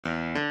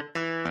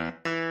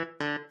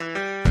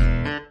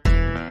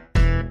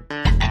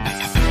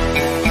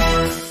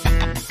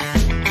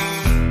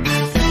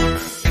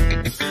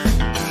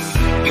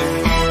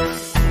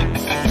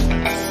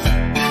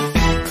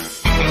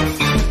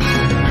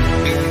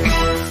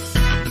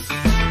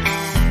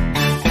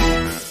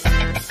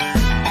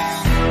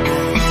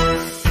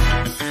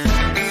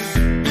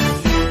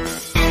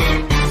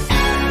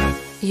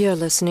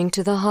listening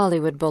to the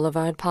Hollywood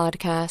Boulevard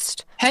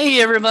podcast. Hey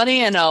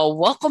everybody, and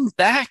welcome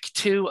back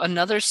to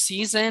another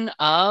season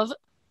of.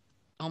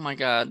 Oh my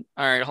God!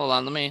 All right, hold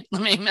on. Let me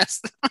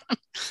mess.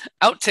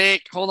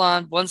 Outtake. Hold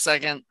on, 1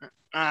 second.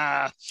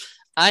 I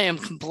am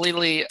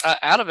completely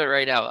out of it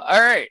right now. All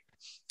right.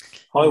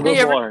 Hollywood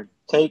Boulevard,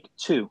 take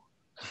 2.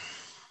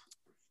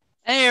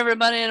 Hey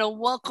everybody, and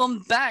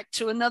welcome back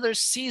to another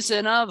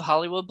season of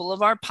Hollywood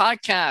Boulevard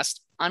podcast.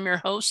 I'm your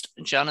host,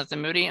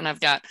 Jonathan Moody, and I've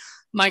got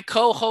my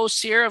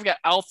co-host here. I've got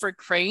Alfred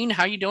Crane.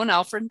 How you doing,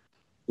 Alfred?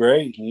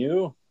 Great.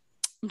 You?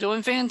 I'm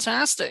doing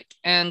fantastic.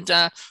 And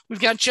we've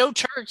got Joe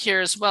Turek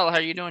here as well. How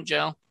you doing,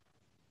 Joe?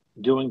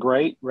 Doing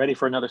great. Ready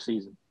for another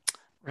season.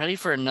 Ready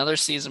for another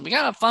season. We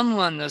got a fun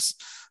one.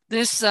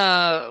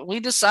 We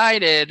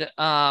decided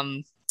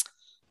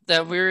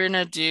that we're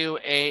gonna do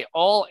a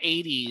all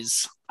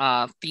 80s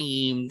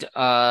themed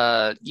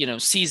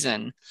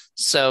season.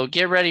 So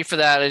get ready for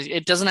that.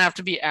 It doesn't have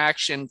to be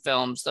action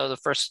films, though the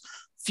first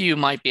few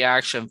might be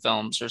action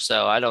films or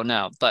so. I don't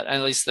know, but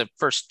at least the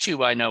first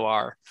 2 I know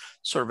are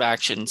sort of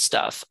action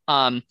stuff.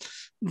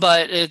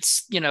 But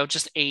it's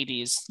just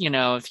 80s.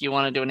 If you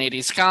want to do an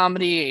 80s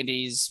comedy,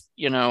 80s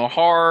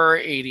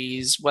horror,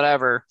 80s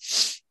whatever,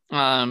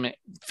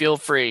 feel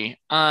free.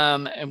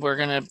 And we're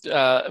gonna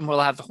and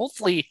we'll have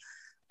hopefully.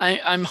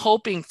 I'm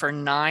hoping for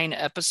 9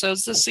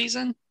 episodes this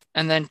season,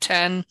 and then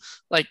 10,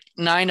 like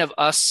 9 of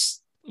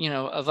us,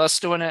 of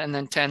us doing it, and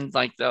then 10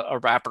 like a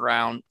wrap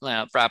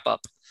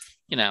up,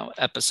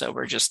 episode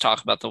where we just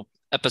talk about the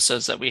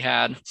episodes that we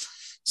had.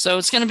 So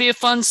it's going to be a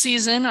fun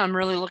season. I'm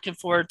really looking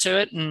forward to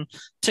it. And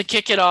to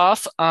kick it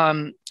off,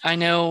 I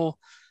know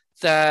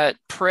that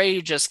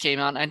Prey just came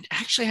out. I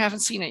actually haven't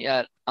seen it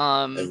yet.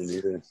 Haven't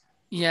either.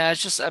 Yeah,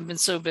 it's just I've been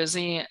so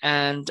busy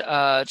and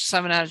just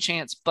haven't had a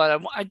chance.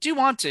 But I do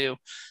want to.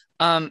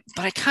 But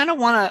I kind of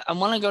want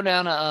to go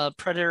down a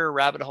Predator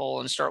rabbit hole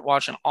and start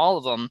watching all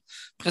of them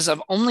because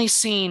I've only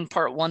seen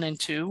part 1 and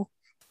 2,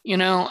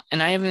 and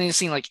I haven't even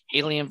seen like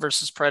Alien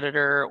versus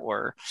Predator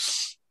or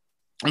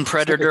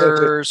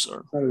Predators.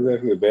 Not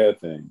exactly a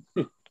bad thing.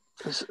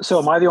 So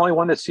am I the only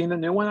one that's seen the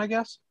new one, I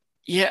guess?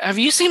 Yeah. Have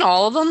you seen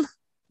all of them?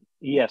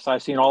 Yes,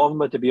 I've seen all of them,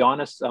 but to be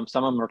honest, some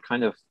of them are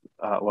kind of,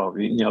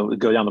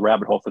 go down the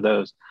rabbit hole for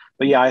those.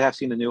 But yeah, I have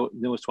seen the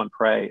newest one,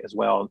 Prey, as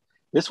well.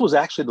 This was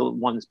actually the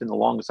one that's been the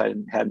longest I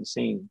hadn't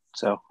seen.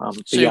 So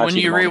when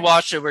you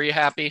rewatched it, were you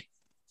happy?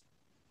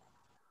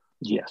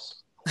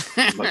 Yes,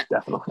 most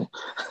definitely.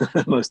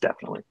 Most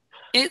definitely.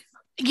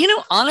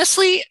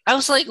 Honestly, I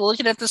was like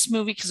looking at this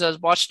movie because I was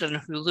watching it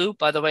on Hulu.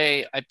 By the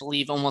way, I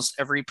believe almost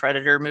every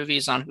Predator movie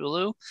is on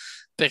Hulu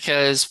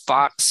because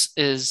Fox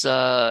is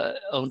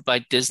owned by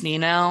Disney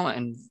now,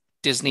 and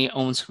Disney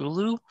owns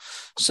Hulu.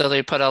 So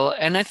they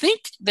and I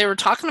think they were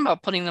talking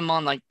about putting them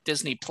on like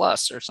Disney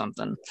Plus or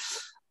something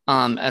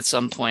at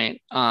some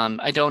point.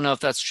 I don't know if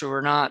that's true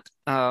or not,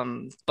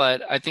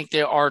 but I think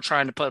they are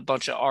trying to put a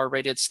bunch of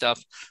R-rated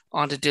stuff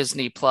onto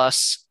Disney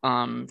Plus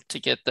to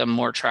get them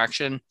more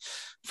traction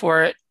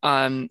for it.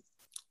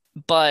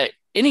 But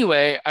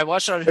anyway, I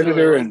watched it on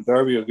Predator Hulu. and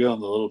Darby O'Gill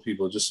and the Little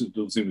People just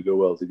don't seem to go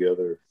well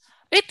together.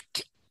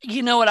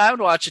 You know what? I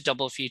would watch a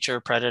double feature,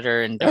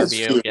 Predator and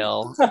Darby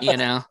O'Gill.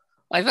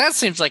 Like that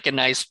seems like a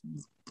nice,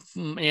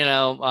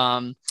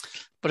 what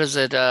is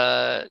it?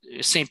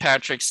 St.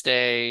 Patrick's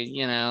Day,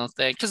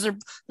 thing because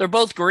they're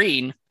both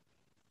green.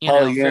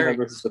 Pollyanna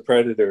versus the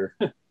Predator.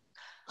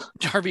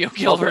 Darby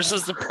O'Gill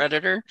versus the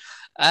Predator.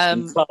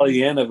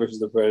 Pollyanna versus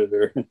the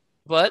Predator.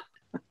 What?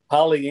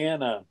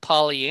 Pollyanna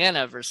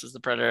versus the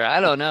Predator. I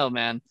don't know,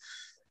 man.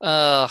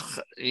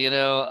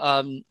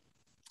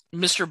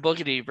 Mr.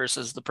 Boogedy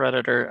versus the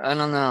Predator. I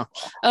don't know.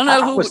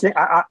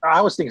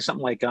 I was thinking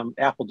something like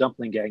Apple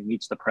Dumpling Gang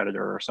meets the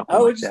Predator or something. I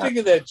was just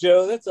thinking that,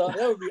 Joe. That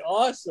would be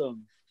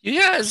awesome. You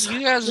guys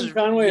are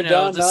Conway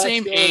Don the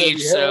same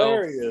age, so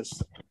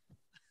hilarious.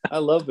 I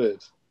love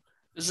it.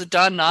 Is it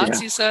Don Knotts?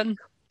 Yeah. You said?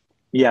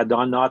 Yeah,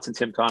 Don Knotts and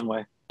Tim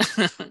Conway.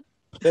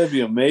 That'd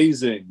be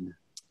amazing.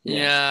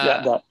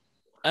 Yeah.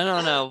 I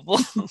don't know.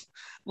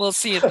 We'll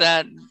see if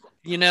that.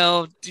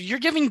 You're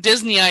giving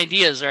Disney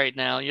ideas right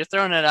now. You're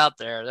throwing it out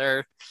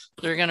there.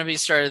 They're going to be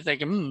started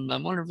thinking, I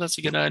wonder if that's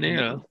a good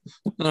idea.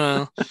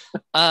 Predator,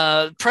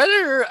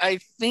 I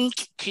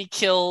think, could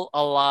kill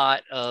a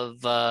lot of,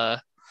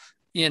 a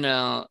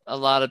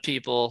lot of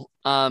people.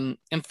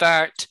 In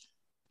fact,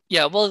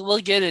 yeah, we'll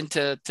get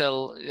into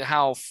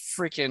how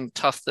freaking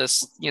tough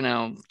this,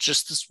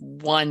 just this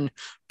one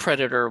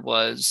Predator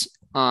was.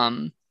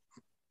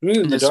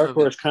 In the Dark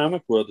Horse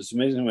comic world, it's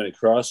amazing how many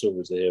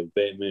crossovers they have.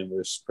 Batman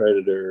versus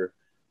Predator,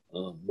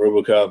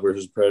 RoboCop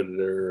versus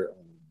Predator,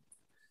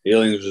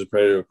 Aliens versus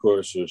Predator, of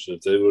course. So if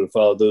they would have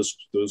followed those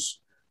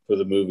for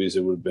the movies,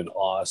 it would have been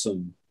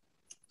awesome.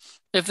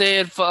 If they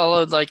had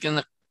followed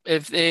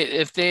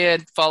if they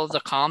had followed the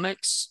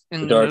comics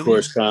in the Dark movies.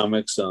 Horse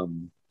comics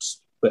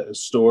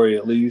story,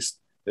 at least,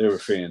 they were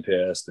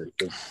fantastic.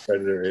 The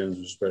Predator, Aliens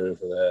versus Predator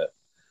for that,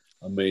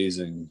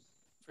 amazing.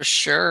 For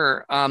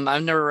sure.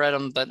 I've never read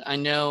them, but I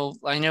know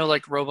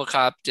like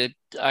RoboCop did.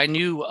 I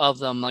knew of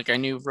them. Like I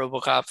knew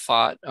RoboCop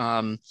fought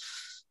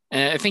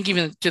And I think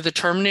even to the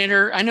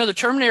Terminator. I know the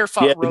Terminator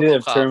fought Yeah, RoboCop. they did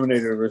have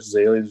Terminator versus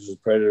Aliens versus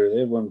Predator.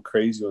 They had one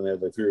crazy one. They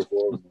had like 3 or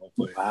 4 of them all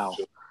playing. Wow.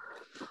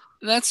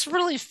 That's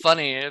really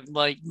funny.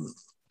 Like,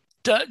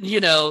 you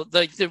know,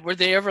 like were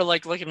they ever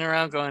like looking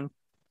around going,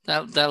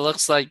 that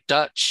looks like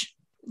Dutch?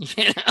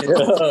 You know?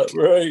 Yeah,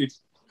 right.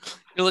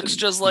 It looks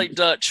just like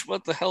Dutch.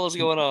 What the hell is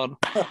going on?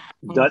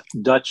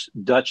 Dutch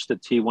the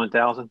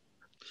T-1000.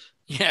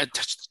 Yeah,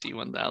 Dutch the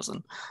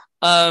T-1000.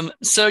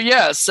 So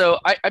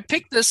I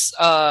picked this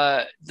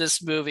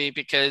movie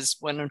because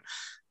when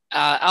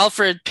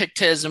Alfred picked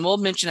his, and we'll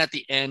mention at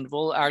the end.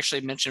 We'll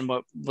actually mention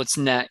what's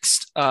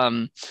next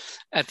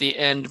at the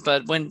end.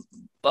 But when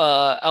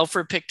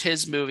Alfred picked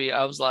his movie,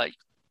 I was like,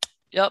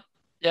 "Yep,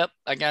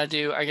 I gotta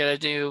do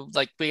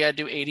like we gotta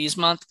do 80s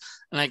month,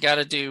 and I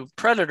gotta do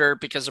Predator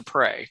because of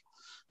Prey,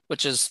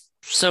 which is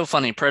so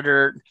funny.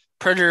 Predator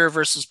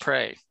versus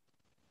Prey.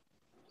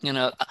 You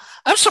know,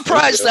 I'm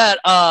surprised that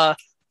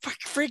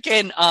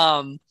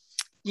freaking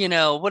you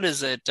know, what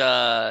is it?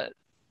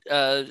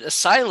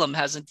 Asylum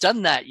hasn't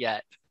done that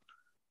yet,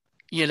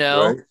 you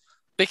know, Right.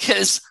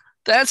 because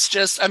that's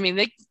just, I don't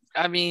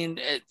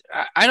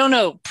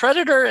know.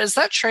 Predator, is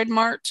that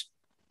trademarked?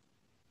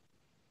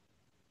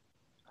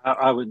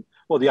 I would,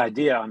 well, the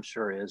idea I'm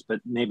sure is,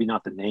 but maybe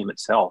not the name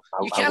itself.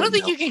 I don't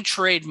think you can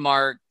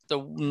trademark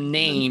the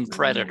name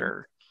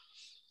Predator,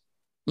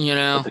 you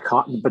know,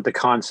 but the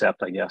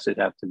concept, I guess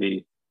it'd have to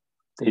be,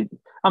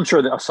 I'm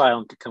sure the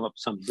Asylum could come up with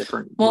some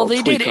different. Well,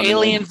 they did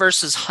Alien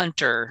versus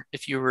Hunter,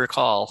 if you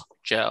recall,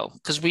 Joe,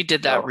 because we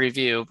did that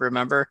review.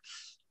 Remember,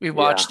 we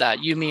watched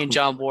that. You, me, and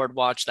John Ward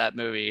watched that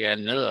movie,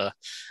 and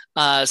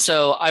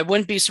so I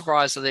wouldn't be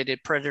surprised if they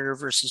did Predator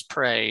versus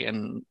Prey,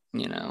 and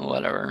you know,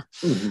 whatever.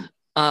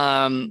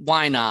 Mm-hmm.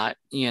 Why not?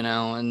 You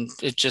know, and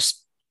it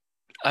just,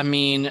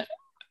 you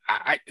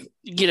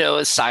know,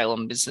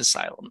 Asylum is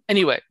Asylum.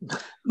 Anyway,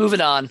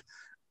 moving on.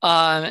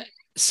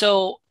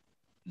 So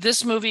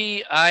this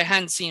movie I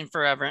hadn't seen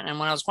forever, and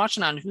when I was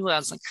watching on Hulu, I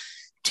was like,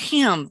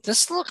 damn,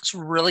 this looks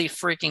really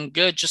freaking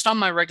good. Just on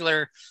my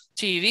regular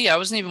TV, I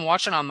wasn't even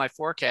watching on my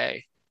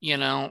 4K, you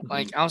know,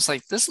 like I was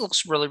like, this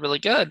looks really, really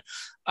good.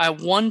 I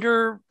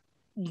wonder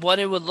what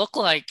it would look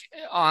like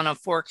on a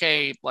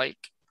 4K, like,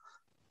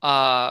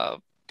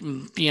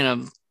 you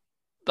know,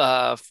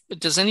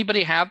 does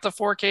anybody have the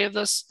 4K of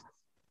this?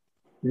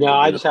 No,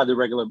 I just have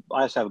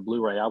a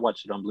Blu-ray. I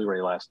watched it on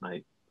Blu-ray last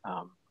night.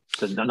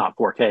 So not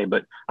 4K,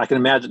 but I can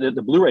imagine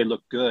the Blu-ray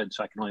looked good,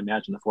 so I can only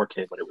imagine the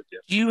 4K what it would do.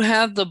 Do you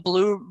have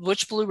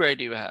which Blu-ray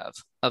do you have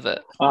of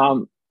it?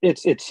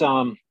 It's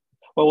well,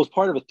 it was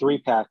part of a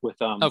 3-pack with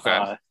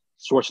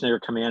Schwarzenegger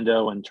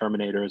Commando and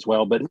Terminator as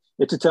well, but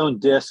it's its own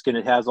disc and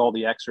it has all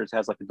the extras. It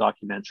has like a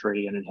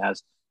documentary and it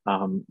has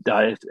a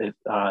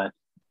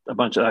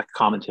bunch of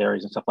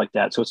commentaries and stuff like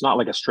that. So it's not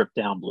like a stripped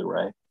down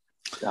Blu-ray.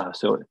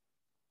 So it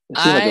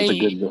seems like it's a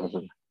good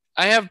version.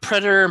 I have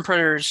Predator and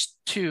Predators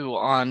 2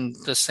 on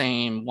the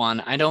same one.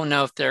 I don't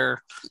know if I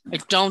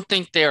don't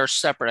think they are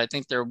separate. I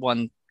think they're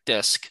one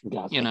disc,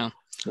 Gotcha. You know?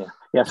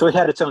 Yeah. So it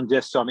had its own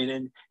disc. So,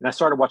 and I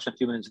started watching a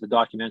few minutes of the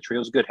documentary. It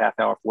was a good half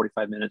hour,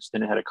 45 minutes.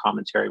 Then it had a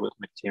commentary with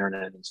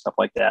McTiernan and stuff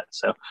like that.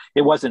 So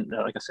it wasn't,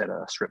 like I said,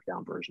 a stripped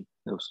down version.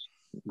 It was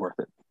worth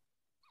it.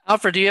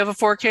 Alfred, do you have a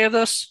 4K of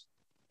this?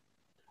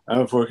 I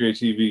have a 4K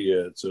TV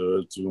yet, so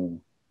it's how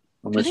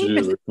much to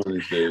do one of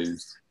these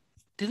days.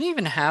 Didn't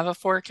even have a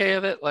 4K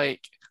of it.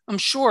 Like, I'm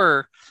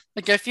sure,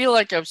 like, I feel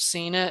like I've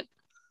seen it,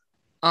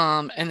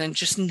 and then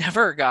just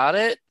never got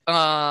it.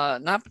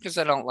 Not because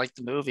I don't like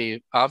the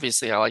movie.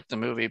 Obviously, I like the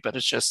movie, but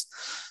it's just,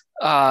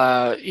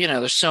 you know,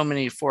 there's so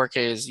many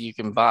 4Ks you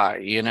can buy,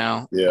 you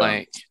know? Yeah.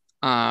 Like,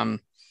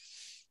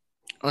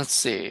 let's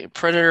see,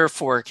 Predator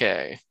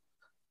 4K.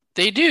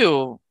 They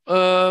do.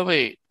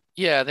 Wait,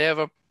 yeah, they have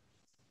a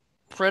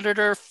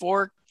Predator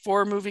 4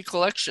 movie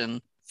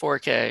collection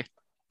 4K.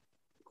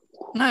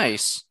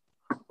 Nice.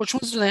 Which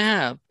ones do they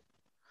have?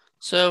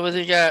 So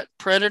they got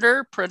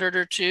Predator,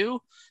 Predator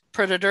 2,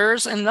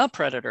 Predators, and The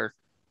Predator.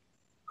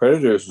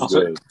 Predators was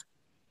good.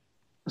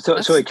 So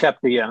it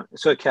kept the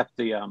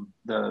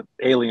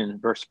Alien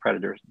versus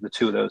Predators, the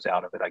 2 of those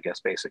out of it, I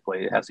guess.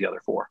 Basically, it has the other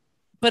 4.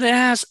 But it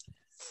has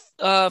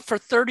for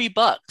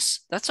 $30.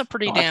 That's a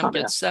pretty damn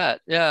good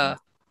set. Yeah.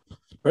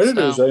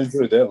 Predators, I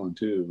enjoyed that one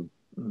too.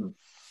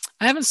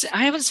 I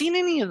haven't seen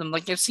any of them.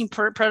 Like I've seen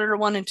Predator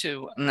 1 and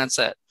 2, and that's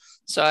it.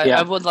 So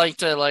I would like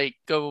to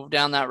go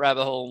down that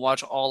rabbit hole and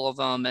watch all of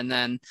them, and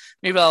then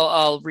maybe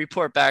I'll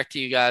report back to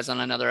you guys on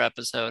another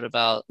episode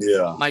about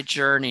my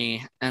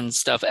journey and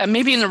stuff. And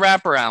maybe in the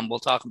wraparound we'll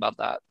talk about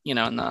that. You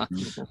know, in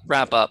the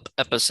wrap up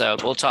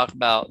episode we'll talk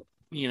about,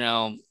 you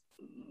know,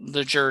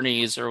 the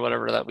journeys or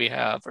whatever that we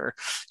have, or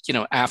you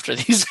know, after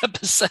these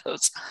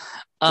episodes.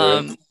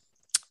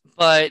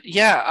 But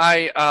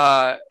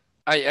yeah,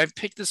 I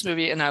picked this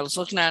movie and I was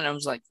looking at it and I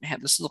was like, man,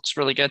 this looks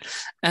really good.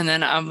 And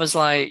then I was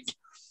like,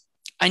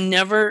 I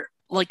never,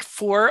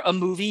 for a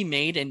movie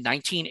made in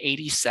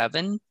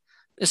 1987,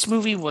 this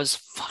movie was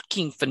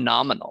fucking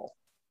phenomenal.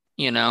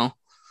 You know,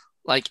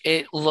 like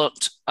it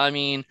looked, I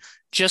mean,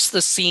 just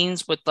the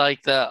scenes with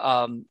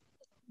the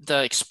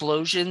the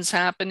explosions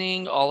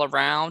happening all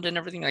around and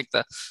everything, like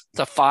the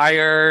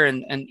fire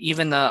and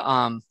even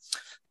the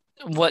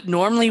what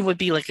normally would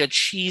be like a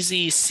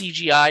cheesy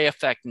CGI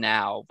effect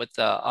now with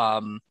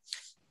the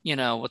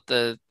with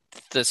the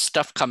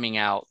stuff coming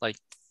out, like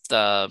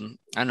the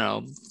I don't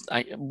know,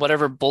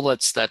 whatever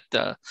bullets that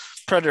the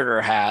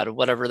Predator had,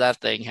 whatever that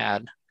thing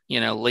had,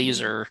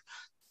 laser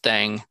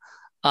thing.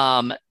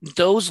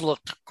 Those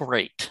looked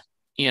great,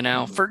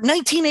 for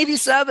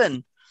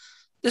 1987.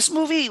 This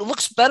movie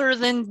looks better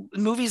than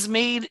movies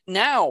made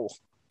now,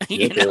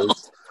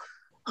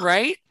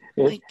 right?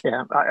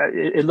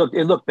 It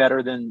looked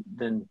better than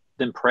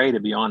Prey, to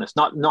be honest.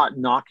 Not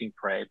knocking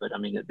Prey, but I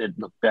mean, it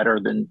looked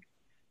better than,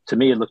 to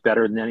me, it looked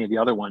better than any of the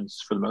other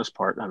ones for the most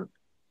part.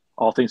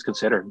 All things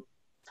considered.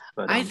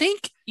 But I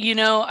think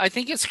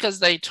it's because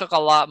they took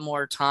a lot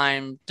more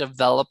time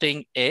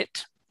developing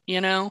it,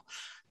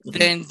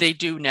 than they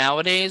do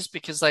nowadays,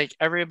 because like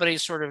everybody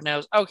sort of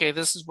knows, okay,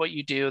 this is what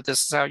you do,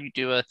 this is how you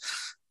do a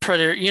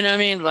Predator, you know what I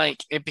mean?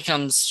 Like it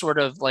becomes sort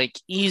of like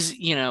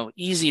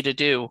easy to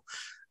do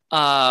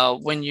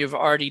when you've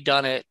already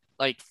done it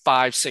like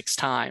 5-6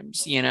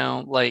 times,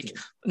 like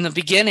in the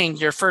beginning,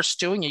 you're first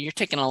doing it, you're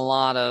taking a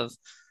lot of,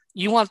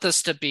 you want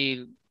this to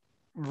be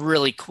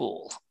really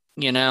cool,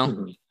 yeah,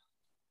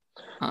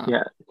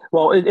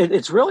 well,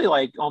 it's really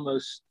like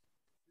almost,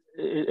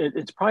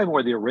 it's probably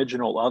more the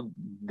original of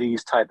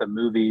these type of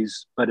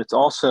movies, but it's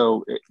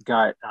also,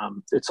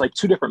 it's like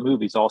two different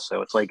movies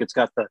also. It's like it's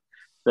got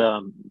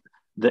the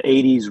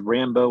 80s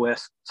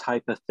Rambo-esque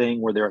type of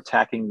thing where they're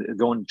trying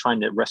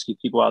to rescue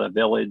people out of the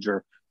village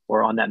or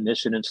on that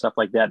mission and stuff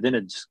like that. Then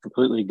it just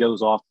completely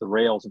goes off the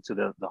rails into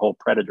the whole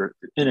Predator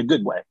in a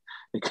good way.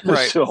 It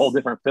goes to a whole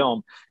different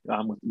film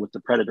with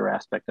the Predator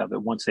aspect of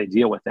it once they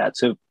deal with that.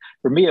 So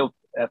for me,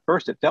 at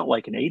first it felt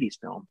like an 80s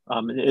film,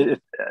 an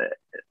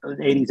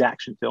 80s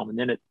action film, and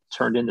then it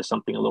turned into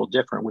something a little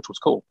different, which was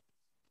cool.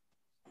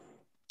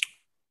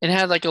 It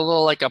had like a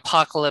little like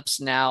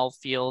Apocalypse Now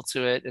feel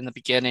to it in the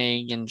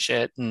beginning and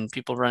shit, and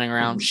people running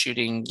around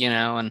shooting,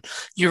 and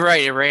you're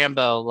right,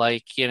 Rambo,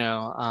 like,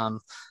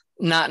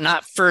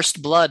 not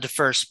First Blood,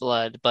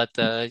 but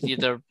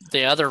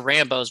the other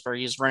Rambos where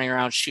he's running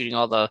around shooting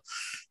all the,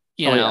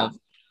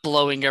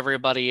 blowing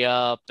everybody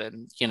up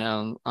and,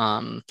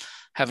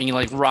 having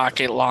like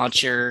rocket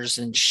launchers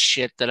and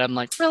shit that I'm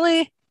like,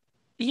 really?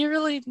 Do you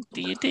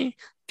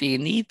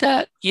need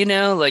that?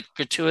 Like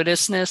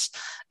gratuitousness.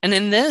 And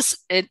in this,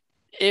 it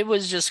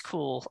was just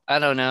cool. I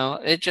don't know.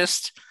 It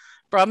just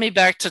brought me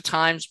back to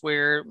times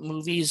where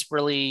movies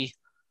really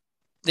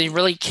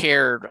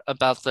cared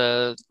about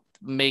the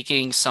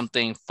making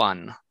something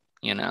fun,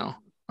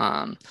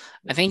 I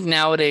think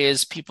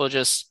nowadays people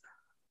just,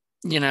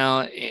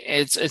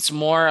 it's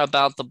more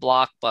about the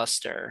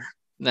blockbuster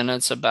than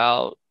it's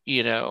about,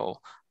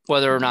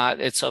 whether or not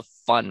it's a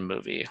fun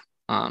movie.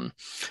 And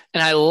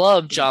I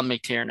love John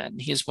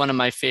McTiernan. He's one of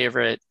my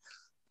favorite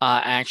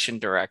action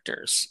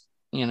directors.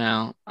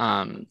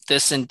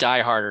 This and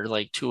Die Hard are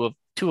like two of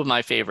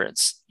my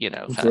favorites. Red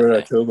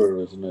October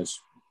was nice.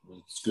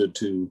 It's good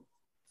too.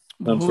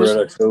 Hunt for Red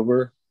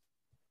October.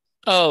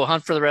 Oh,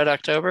 Hunt for the Red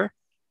October.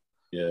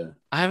 Yeah,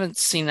 I haven't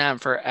seen that in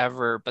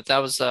forever, but that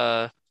was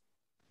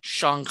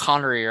Sean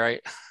Connery,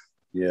 right?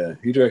 Yeah,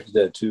 he directed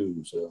that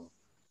too. So.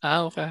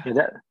 Oh, okay.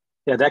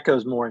 That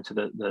goes more into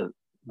the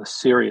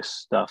serious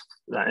stuff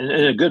in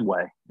a good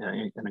way,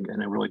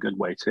 in a really good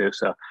way too.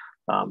 So,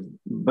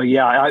 but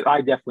yeah,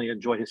 I definitely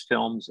enjoy his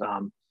films.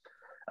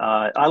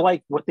 I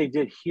like what they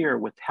did here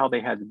with how they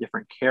had the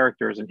different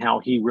characters and how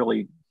he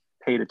really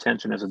paid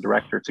attention as a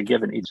director to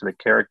giving each of the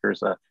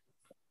characters a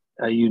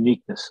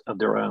uniqueness of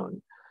their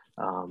own,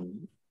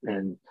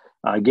 and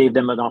gave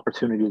them an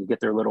opportunity to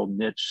get their little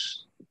niche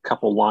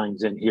couple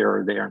lines in here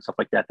or there and stuff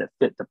like that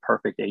fit the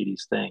perfect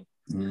 80s thing.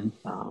 Mm-hmm.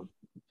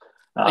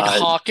 Like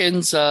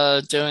Hawkins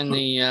doing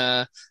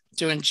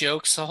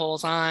jokes the whole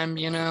time,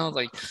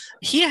 like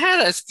he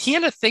had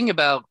a thing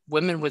about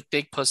women with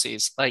big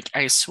pussies. Like,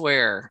 I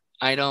swear,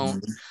 I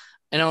don't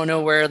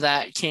know where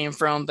that came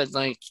from, but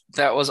like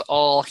that was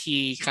all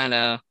he kind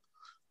of,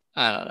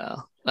 I don't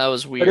know. That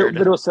was weird.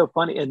 But it was so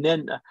funny. And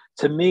then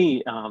to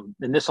me, and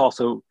this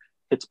also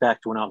hits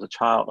back to when I was a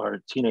child or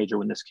a teenager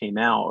when this came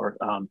out, or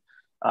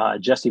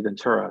Jesse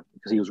Ventura,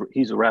 because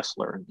he's a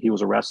wrestler and he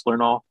was a wrestler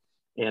and all.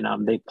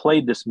 And they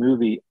played this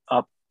movie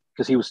up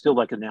because he was still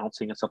like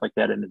announcing and stuff like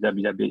that in the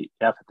WWF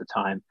at the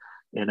time.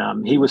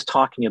 And he was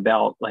talking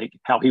about like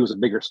how he was a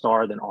bigger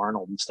star than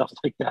Arnold and stuff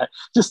like that,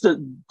 just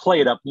to play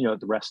it up, at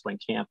the wrestling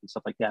camp and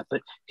stuff like that. But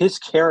his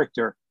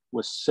character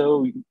was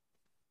so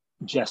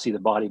Jesse the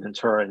Body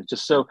Ventura, and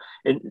just so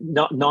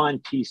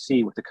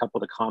non-PC with a couple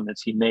of the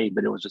comments he made,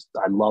 but it was just,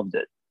 I loved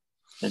it.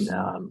 And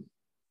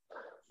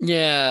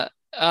yeah.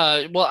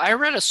 Well, I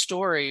read a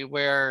story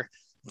where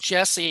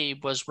Jesse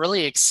was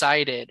really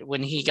excited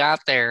when he got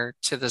there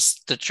to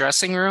the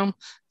dressing room,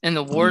 and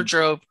the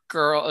wardrobe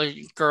girl,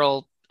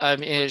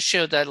 it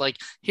showed that like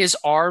his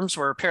arms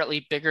were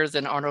apparently bigger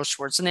than Arnold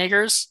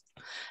Schwarzenegger's,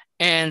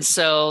 and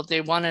so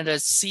they wanted to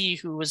see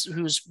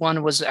whose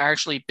one was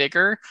actually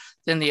bigger.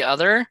 than the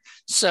other.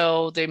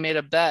 So they made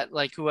a bet,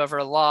 like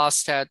whoever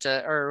lost had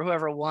to, or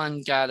whoever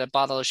won got a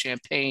bottle of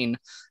champagne.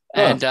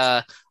 And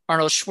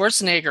Arnold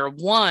Schwarzenegger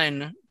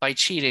won by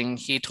cheating.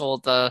 He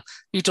told the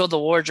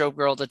wardrobe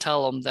girl to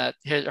tell him that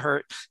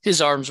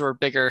his arms were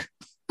bigger.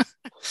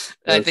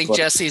 I think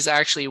Jesse's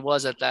actually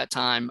was at that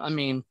time. I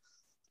mean,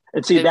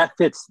 and see, that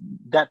fits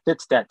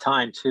that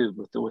time too,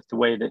 with the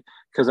way that,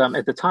 because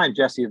at the time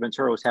Jesse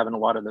Ventura was having a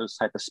lot of those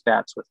type of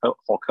spats with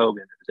Hulk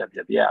Hogan in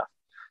the WWF,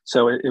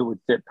 so it would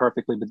fit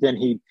perfectly. But then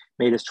he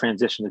made his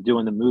transition to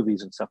doing the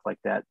movies and stuff like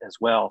that as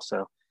well.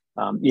 So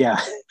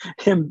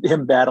him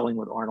battling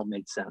with Arnold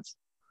made sense.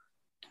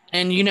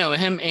 And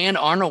him and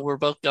Arnold were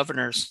both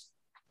governors.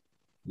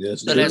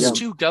 Yes, but as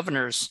two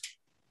governors.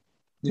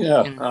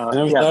 Yeah,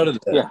 never thought of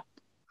that.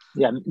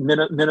 Yeah,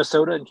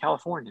 Minnesota and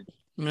California.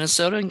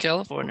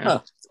 Huh.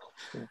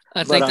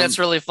 I think that's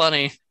really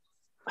funny.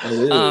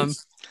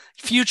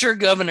 Future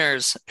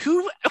governors.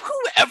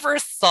 Whoever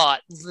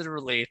thought,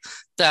 literally,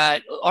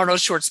 that Arnold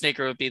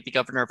Schwarzenegger would be the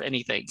governor of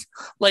anything?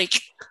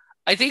 Like,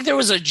 I think there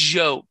was a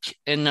joke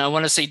in, I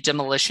want to say,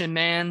 Demolition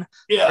Man,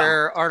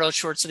 where Arnold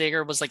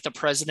Schwarzenegger was like the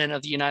president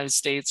of the United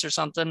States or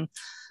something.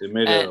 They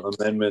made an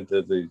amendment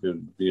that they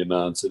could be a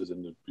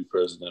non-citizen to be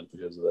president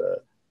because of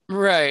that.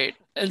 Right.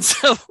 And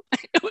so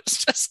it was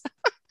just...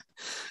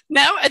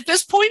 Now, at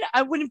this point,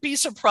 I wouldn't be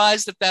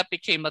surprised if that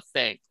became a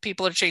thing.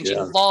 People are changing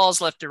laws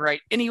left and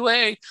right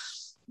anyway.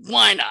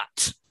 Why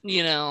not?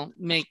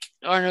 Make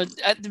Arnold...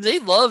 They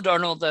loved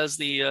Arnold as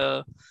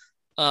the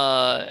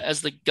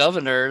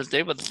governor.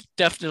 They would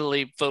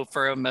definitely vote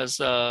for him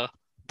as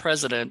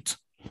president.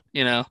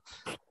 I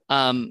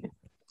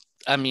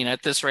mean,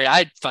 at this rate,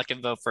 I'd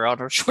fucking vote for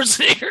Arnold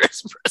Schwarzenegger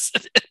as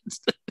president.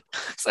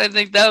 So I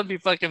think that would be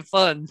fucking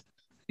fun.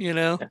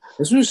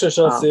 This movie starts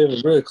off, they have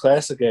a really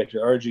classic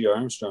actor, R.G.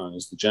 Armstrong,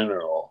 as the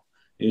general.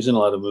 He was in a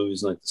lot of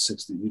movies in like the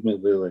 60s. He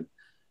might be like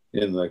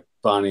in like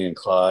Bonnie and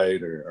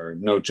Clyde or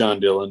no, John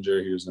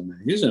Dillinger. He was in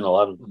there. He was in a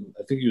lot of,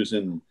 I think he was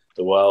in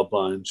The Wild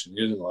Bunch, and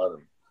he was in a lot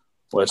of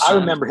West. I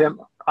remember him.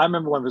 I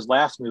remember one of his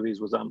last movies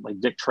was like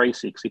Dick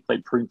Tracy, because he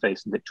played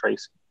Pruneface in Dick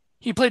Tracy.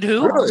 He played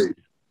who? Really?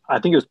 I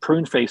think it was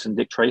Pruneface in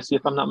Dick Tracy,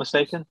 if I'm not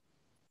mistaken.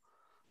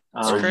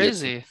 That's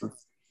crazy.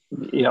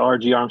 Yeah,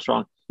 R.G.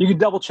 Armstrong. You can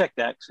double check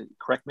that.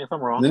 Correct me if I'm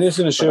wrong. And then he's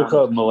in a show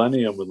called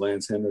Millennium with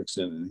Lance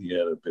Henriksen, and he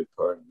had a big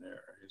part in there.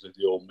 He's like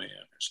the old man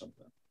or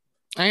something.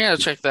 I gotta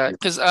check that,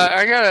 because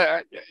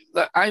I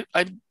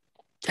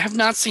have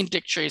not seen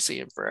Dick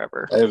Tracy in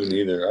forever. I haven't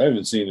either. I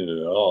haven't seen it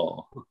at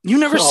all. You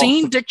never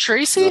seen Dick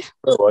Tracy?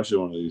 I'll watch it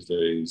one of these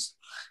days.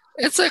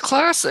 It's a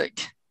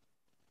classic.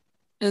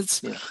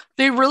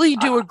 They really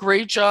do a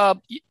great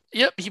job.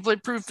 Yep, he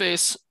played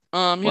Pruneface.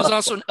 He was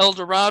also in El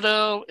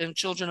Dorado and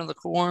Children of the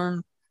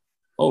Corn.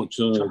 Oh,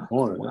 Children of the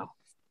Corn. Wow.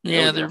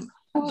 Yeah, they're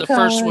the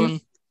first one.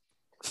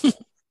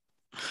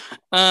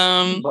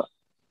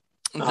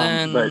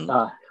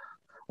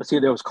 Let's see.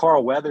 There was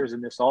Carl Weathers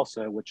in this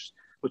also, which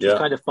was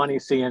kind of funny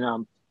seeing.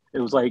 It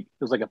was like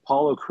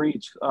Apollo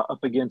Creed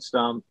up against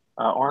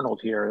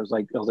Arnold here. It was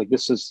like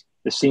this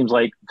seems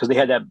like, because they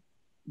had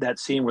that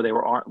scene where they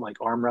were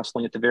arm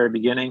wrestling at the very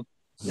beginning.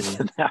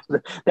 Mm-hmm.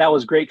 that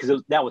was great,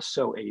 because that was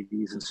so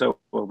 80s and so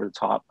over the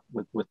top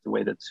with the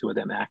way that two of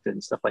them acted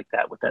and stuff like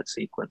that with that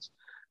sequence.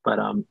 But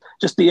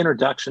just the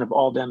introduction of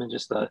all of them and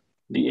just the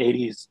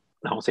 80s,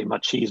 I won't say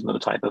machismo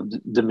type of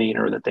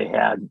demeanor that they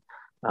had,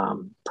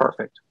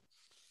 perfect.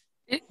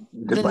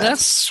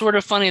 That's sort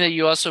of funny that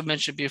you also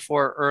mentioned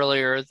before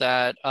earlier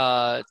that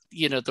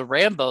the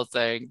Rambo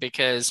thing,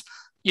 because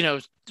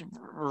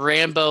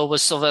Rambo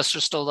was Sylvester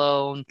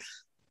Stallone,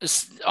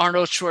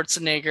 Arnold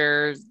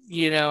Schwarzenegger,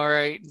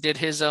 did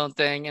his own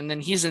thing, and then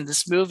he's in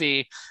this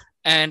movie,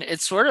 and it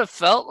sort of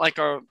felt like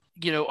Arnold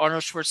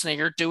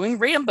Schwarzenegger doing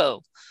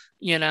Rambo.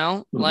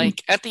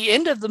 Like at the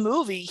end of the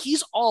movie,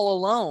 he's all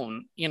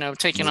alone,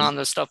 taking on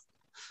this stuff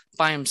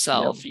by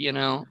himself.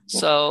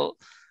 So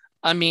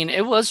I mean,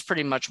 it was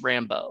pretty much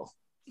Rambo,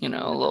 a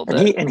little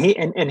bit. And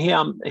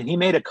he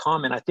made a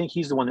comment. I think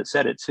he's the one that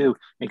said it too,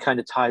 and kind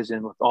of ties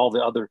in with all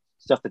the other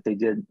stuff that they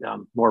did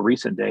more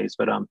recent days.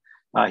 But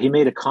he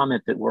made a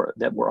comment that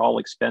we're all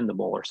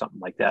expendable or something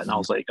like that, and I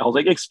was like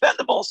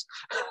Expendables.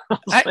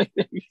 I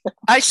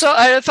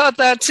thought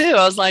that too.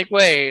 I was like,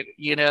 wait,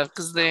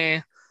 because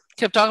they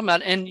kept talking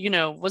about it. And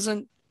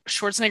wasn't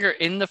Schwarzenegger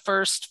in the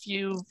first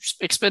few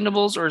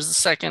Expendables, or is the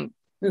second?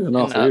 He's in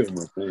all three of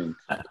them,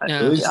 I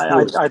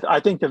think. I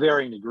think to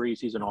varying degrees,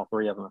 he's in all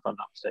three of them, if I'm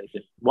not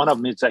mistaken. One of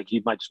them, it's like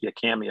he might just be a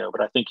cameo, but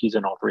I think he's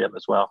in all three of them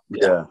as well.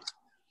 Yeah.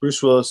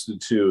 Bruce Willis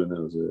did 2, and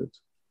that was it.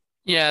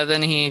 Yeah,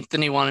 then he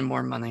wanted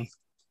more money.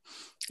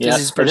 Yeah,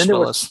 he's Bruce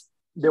Willis.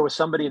 There was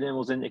somebody that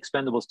was in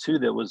Expendables 2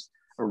 that was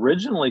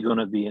originally going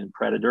to be in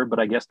Predator, but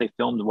I guess they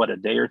filmed a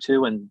day or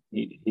two, and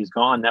he's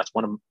gone. That's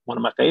one of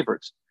my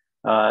favorites,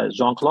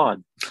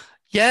 Jean-Claude.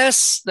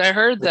 Yes, I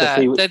heard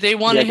that they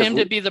wanted him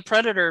to be the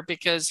Predator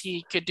because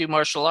he could do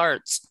martial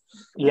arts.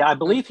 Yeah, I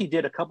believe he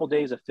did a couple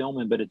days of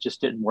filming, but it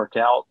just didn't work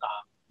out.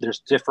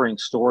 There's differing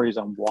stories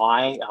on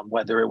why,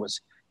 whether it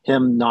was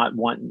him not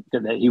wanting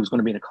that he was going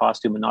to be in a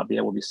costume and not be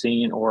able to be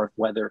seen, or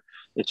whether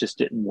it just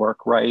didn't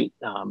work right.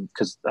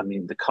 Because I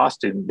mean, the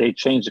costume, they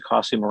changed the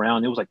costume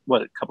around. It was like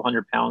what, a couple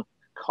 100-pound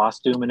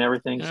costume and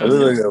everything.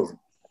 So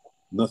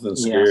nothing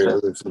scary.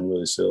 It looks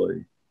really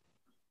silly.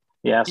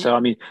 Yeah, so I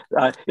mean,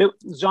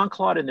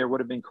 Jean-Claude in there would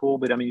have been cool,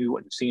 but I mean, you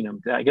wouldn't have seen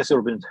him. I guess it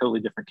would have been a totally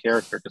different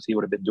character because he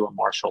would have been doing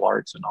martial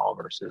arts and all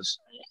versus.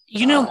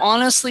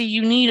 Honestly,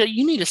 you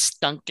need a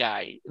stunt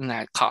guy in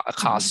that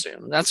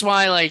costume. That's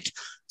why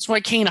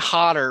Kane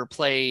Hodder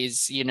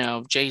plays,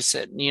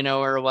 Jason,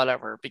 or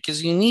whatever,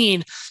 because you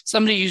need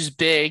somebody who's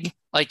big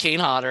like Kane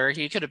Hodder.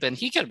 He could have been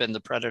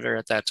the Predator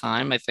at that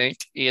time. I think,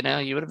 he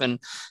would have been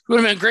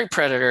a great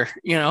Predator,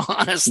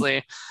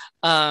 honestly.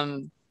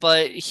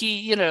 But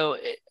he,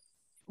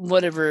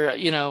 whatever,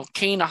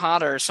 Kane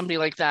Hodder, somebody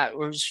like that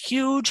was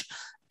huge,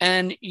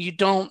 and he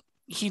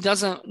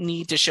doesn't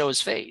need to show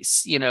his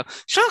face.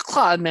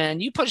 Jean-Claude,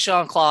 man, you put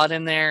Jean-Claude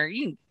in there,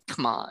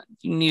 come on,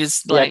 you need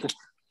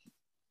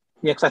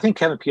because I think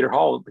Kevin Peter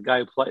Hall, the guy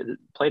who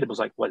played it, was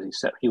like, what he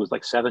said, he was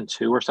like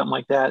 7'2" or something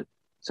like that.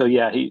 So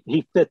yeah,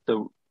 he fit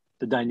the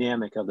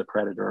dynamic of the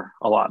Predator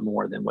a lot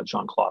more than what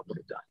Jean-Claude would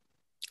have done.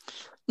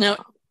 Now,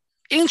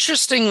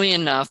 interestingly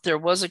enough, there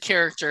was a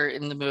character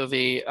in the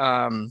movie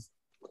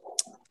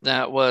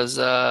that was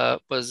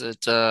it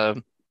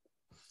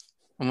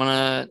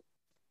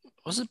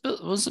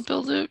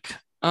Bill Duke?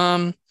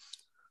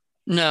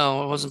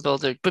 No, it wasn't Bill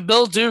Duke, but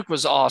Bill Duke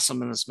was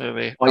awesome in this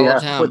movie. Oh, I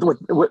loved him.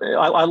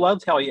 I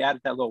loved how he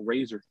added that little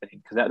razor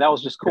thing, because that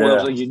was just cool. Yeah.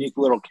 It was a unique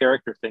little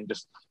character thing,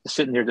 just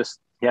sitting there.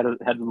 He had a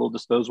little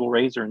disposable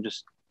razor and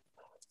just.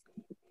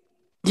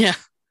 Yeah,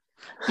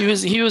 he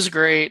was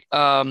great.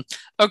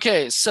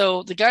 Okay,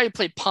 so the guy who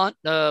played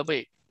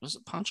was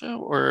it Poncho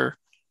or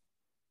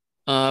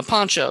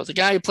Poncho? The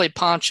guy who played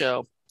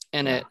Poncho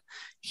in it,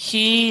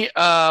 he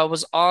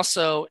was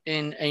also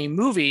in a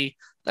movie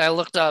that I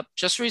looked up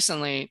just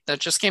recently that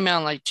just came out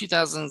in like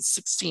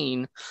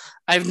 2016.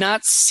 I've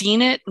not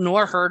seen it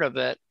nor heard of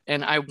it,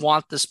 and I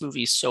want this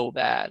movie so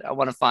bad. I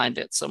want to find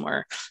it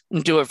somewhere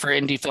and do it for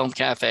Indie Film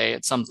Cafe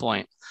at some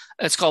point.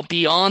 It's called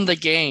Beyond the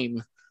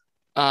Game.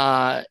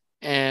 And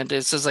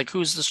it says like,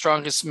 who's the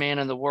strongest man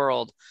in the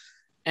world?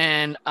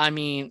 And I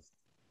mean,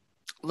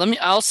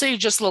 I'll say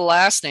just the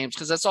last names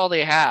because that's all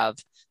they have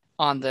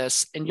on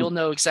this, and you'll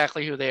know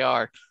exactly who they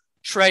are.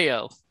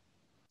 Trejo,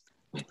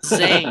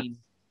 Zane,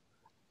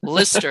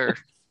 Lister,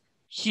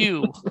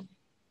 Hugh,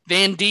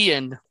 Van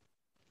Dien,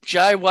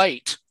 Jai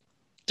White,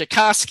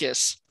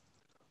 Dacascos,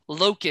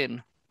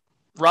 Loken,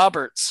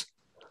 Roberts,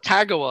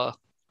 Kagawa,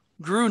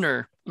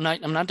 Gruner.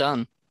 I'm not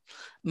done.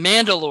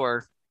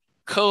 Mandalore,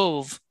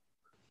 Cove,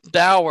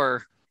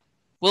 Bauer,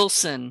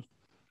 Wilson,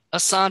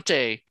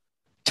 Asante,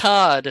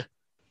 Todd,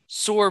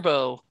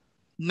 Sorbo,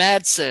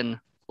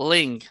 Madsen,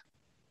 Ling.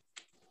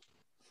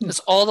 That's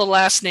all the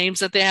last names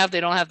that they have.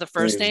 They don't have the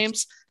first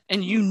names.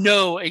 And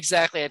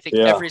exactly, I think,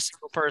 every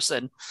single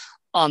person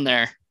on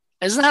there.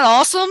 Isn't that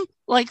awesome?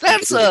 Like,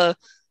 that's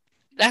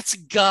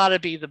gotta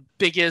be the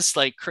biggest,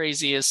 like,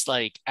 craziest,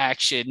 like,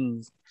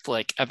 action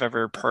flick I've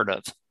ever heard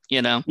of.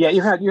 Yeah,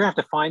 you have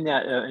to find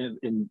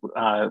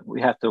that,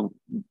 we have to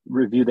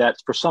review that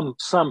for some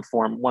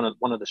form. One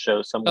of the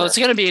shows somewhere. Oh, it's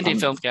gonna be Indie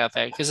Film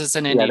Cafe because it's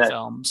an indie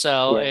film.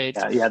 So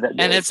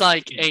it's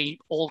like a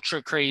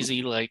ultra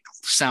crazy like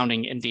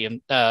sounding indie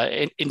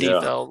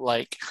film.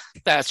 Like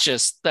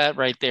that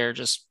right there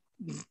just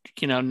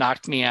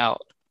knocked me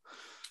out.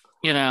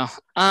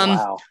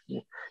 Wow.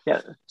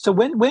 Yeah. So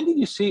when did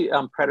you see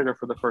Predator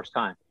for the first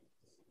time?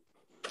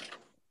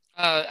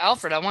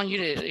 Alfred, I want you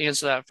to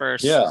answer that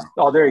first. Yeah.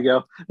 Oh, there you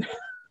go.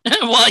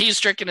 While he's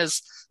drinking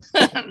his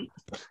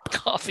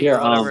coffee or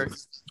whatever.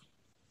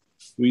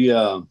 We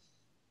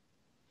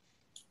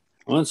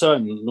once out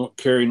in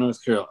Cary,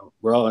 North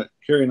Carolina,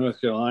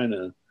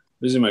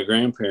 visiting my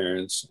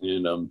grandparents,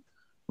 and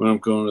when I'm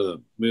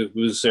going it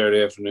was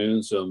Saturday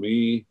afternoon, so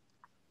me,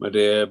 my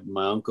dad,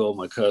 my uncle,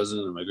 my cousin,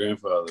 and my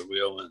grandfather,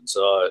 we all went and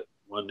saw it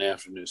one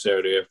afternoon,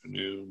 Saturday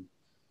afternoon,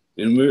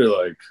 and we were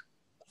like,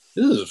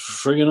 this is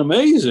friggin'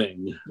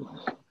 amazing.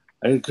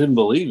 I couldn't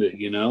believe it,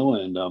 and I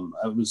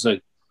was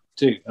like,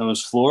 I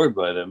was floored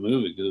by that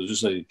movie because it was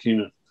just like it came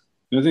out.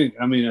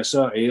 I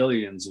saw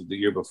Aliens the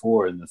year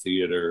before in the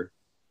theater,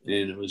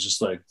 and it was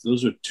just like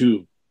those are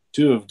two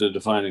of the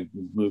defining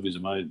movies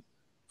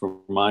for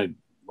my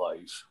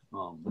life,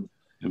 and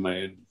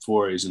my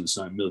forays in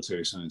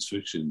military science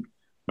fiction.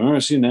 I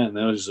remember seeing that, and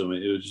it was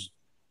just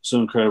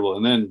so incredible.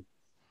 And then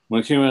when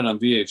it came out on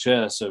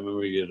VHS, I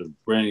remember you get a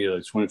brand new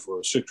like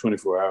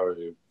 24 hours,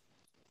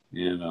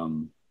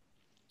 and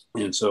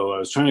so I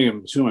was trying to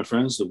get two of my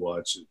friends to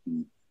watch it.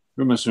 And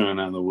we were messing around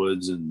out in the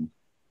woods, and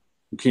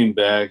we came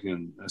back,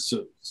 and I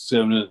saw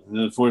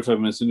 45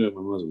 minutes into it,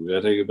 my mother, we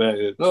gotta take it back.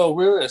 Oh,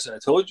 really? I said, I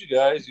told you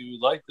guys you would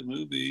like the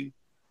movie,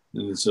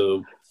 and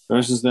so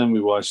ever since then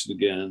we watched it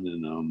again,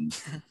 and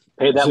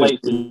pay that late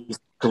a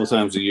couple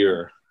times a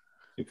year.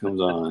 It comes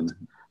on.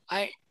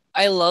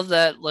 I love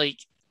that, like,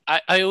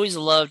 I always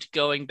loved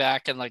going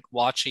back and like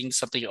watching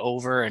something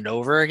over and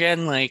over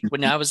again. Like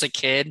when I was a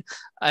kid,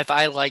 if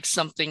I liked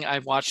something, I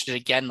watched it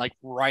again, like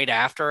right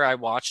after I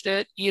watched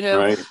it.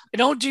 Right. I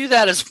don't do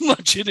that as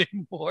much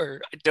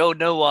anymore. I don't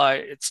know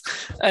why.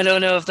 I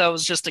don't know if that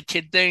was just a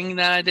kid thing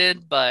that I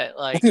did, but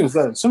I like, think it was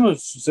that someone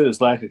said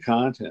it's lack of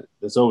content.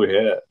 That's all we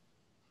had.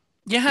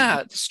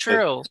 yeah, it's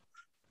true.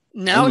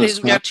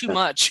 Nowadays we got too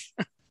much.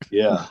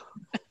 Yeah.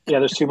 Yeah,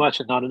 there's too much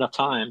and not enough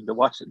time to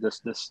watch it.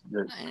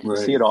 Right.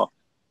 See it all.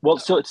 Well,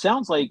 so it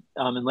sounds like,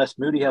 unless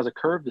Moody has a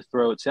curve to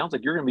throw, it sounds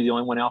like you're going to be the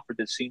only one, Alfred,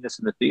 that's seen this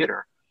in the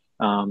theater,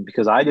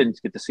 because I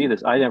didn't get to see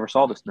this. I never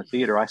saw this in the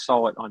theater. I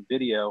saw it on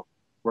video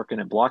working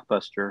at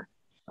Blockbuster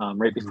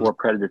right before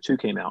Predator 2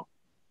 came out.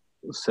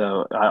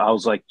 So I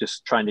was like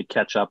just trying to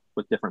catch up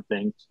with different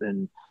things,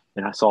 and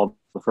I saw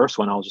the first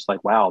one. I was just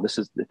like, wow,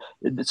 so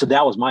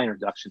that was my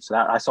introduction. So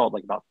I saw it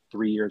like about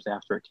 3 years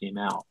after it came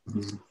out.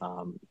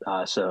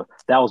 So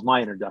that was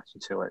my introduction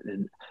to it.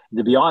 And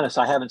to be honest,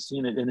 I haven't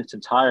seen it in its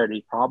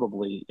entirety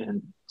probably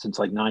since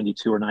like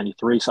 92 or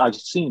 93. So I've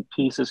seen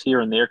pieces here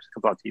and there because it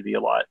comes on TV a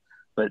lot.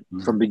 But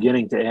from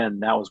beginning to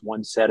end, that was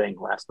one setting.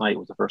 Last night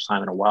was the first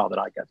time in a while that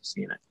I got to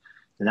see it.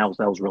 And that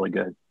was really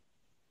good.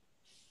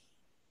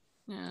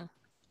 Yeah.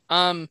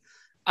 No,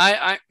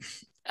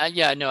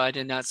 I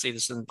did not see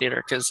this in the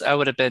theater because I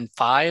would have been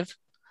 5,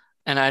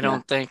 and I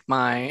don't think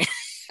my.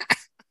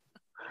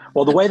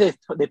 Well, the way they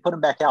put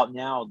them back out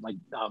now, like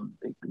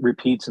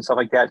repeats and stuff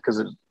like that,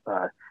 because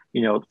for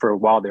a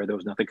while there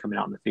was nothing coming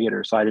out in the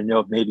theater, so I didn't know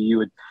if maybe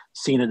you had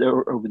seen it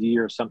over the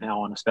years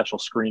somehow on a special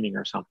screening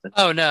or something.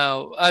 Oh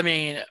no, I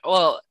mean,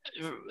 well,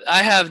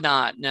 I have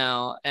not,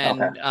 no,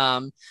 and okay.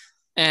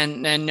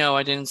 And no,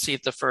 I didn't see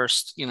it the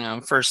first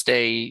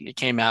day it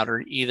came out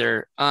or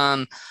either.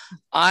 I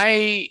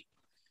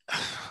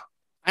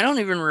don't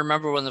even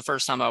remember when the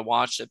first time I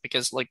watched it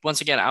because, like,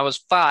 once again, I was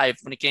 5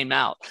 when it came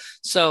out.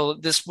 So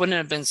this wouldn't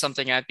have been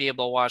something I'd be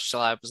able to watch till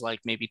I was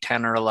like maybe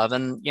 10 or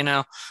 11,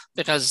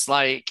 because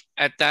like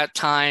at that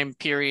time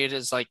period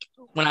is like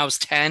when I was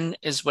 10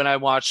 is when I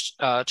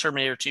watched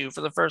Terminator 2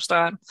 for the first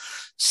time.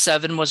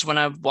 7 was when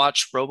I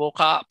watched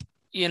RoboCop.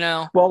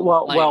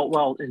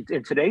 Well,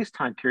 in today's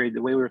time period,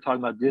 the way we were talking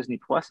about Disney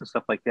Plus and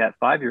stuff like that,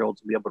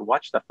 5-year-olds will be able to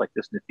watch stuff like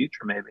this in the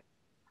future, maybe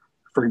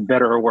for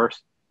better or worse.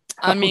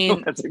 I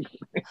mean,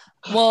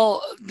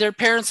 well, their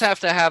parents have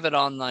to have it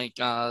on like,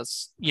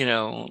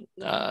 mature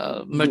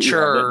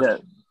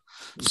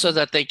so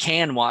that they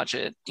can watch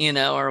it,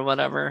 or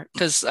whatever.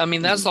 Because I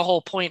mean, that's the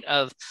whole point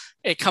of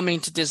it coming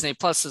to Disney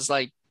Plus is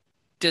like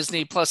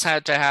Disney Plus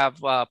had to have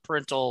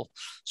parental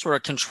sort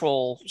of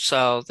control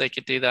so they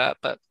could do that.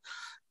 But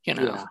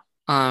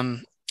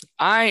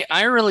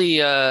I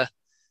really I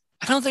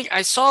don't think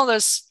I saw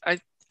this. I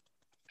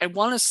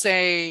want to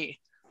say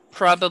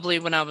probably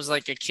when I was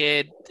like a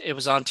kid, it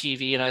was on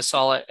TV and I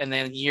saw it, and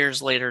then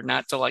years later,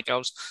 not till like I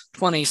was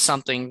 20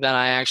 something, then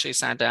I actually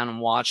sat down and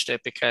watched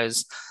it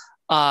because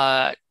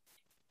like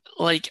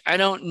I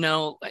don't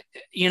know,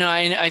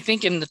 I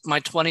think in my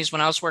 20s when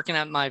I was working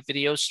at my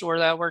video store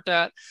that I worked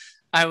at,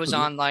 I was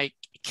on like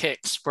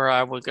Kicks where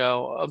I would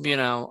go,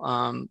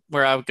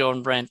 where I would go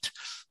and rent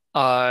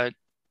like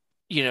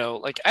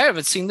I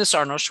haven't seen this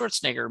Arnold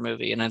Schwarzenegger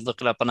movie, and I'd look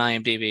it up on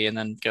IMDb and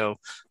then go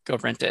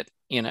rent it,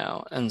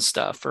 and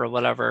stuff or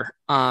whatever.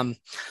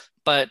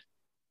 But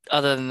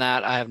other than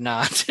that, I have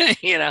not,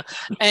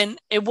 and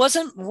it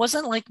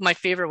wasn't like my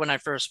favorite when I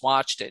first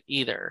watched it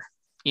either,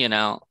 and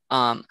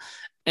I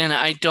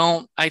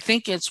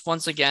think it's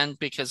once again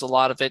because a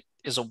lot of it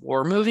is a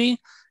war movie,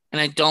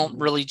 and I don't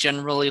really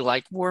generally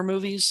like war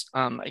movies.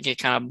 I get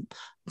kind of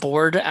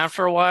bored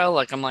after a while.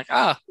 Like I'm like,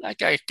 that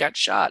guy got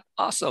shot.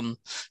 Awesome.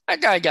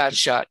 That guy got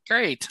shot.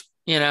 Great.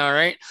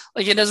 Right?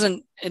 Like it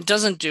doesn't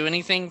do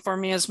anything for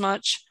me as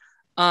much.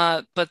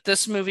 But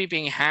this movie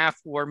being half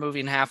war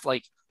movie and half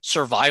like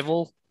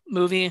survival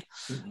movie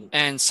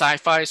and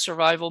sci-fi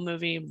survival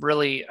movie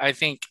really, I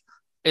think,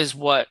 is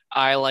what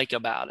I like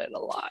about it a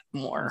lot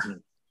more.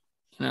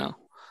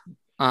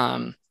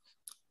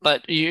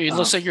 But it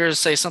looks like you're going to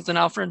say something,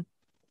 Alfred.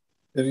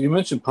 You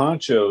mentioned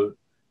Poncho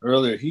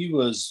earlier. He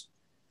was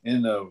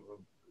in it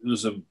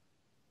was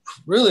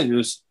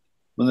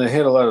when they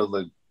had a lot of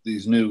like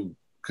these new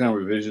kind of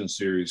revision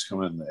series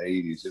coming in the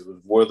 80s. It was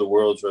War of the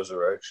Worlds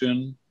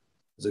Resurrection.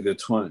 It was like a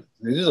 20.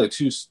 They did like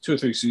two or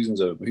three seasons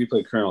of it, but he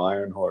played Colonel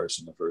Ironhorse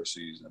in the first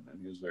season,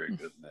 and he was very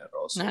good in that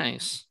also.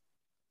 Nice.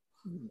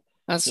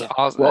 That's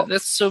awesome. Well,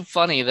 that's so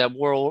funny that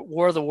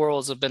War of the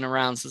Worlds have been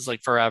around since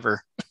like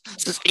forever.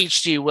 Since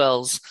H.G.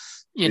 Wells,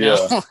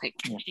 like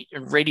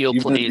radio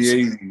plays.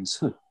 In the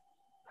 80s.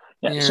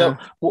 Yeah. So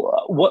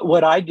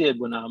what I did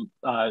when I'm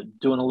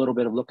doing a little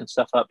bit of looking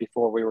stuff up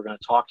before we were going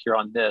to talk here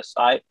on this,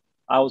 I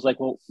was like,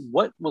 well,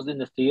 what was in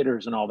the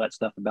theaters and all that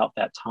stuff about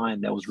that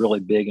time that was really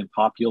big and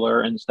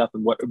popular and stuff,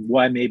 and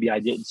why maybe I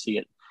didn't see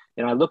it.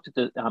 And I looked at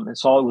and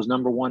saw it was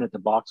 #1 at the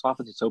box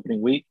office its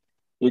opening week.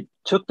 It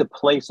took the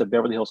place of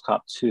Beverly Hills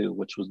Cop 2,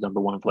 which was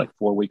 #1 for like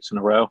 4 weeks in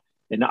a row.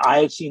 And I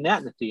had seen that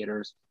in the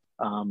theaters,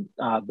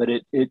 but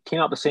it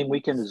came out the same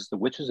weekend as The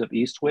Witches of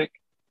Eastwick,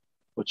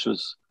 which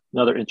was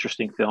another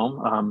interesting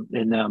film.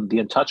 And The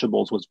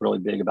Untouchables was really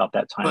big about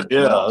that time as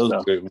Yeah, well. that was So,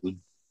 a great one.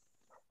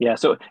 yeah.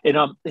 So,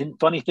 and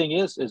funny thing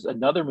is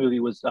another movie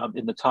was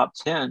in the top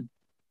 10.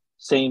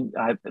 Same,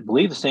 I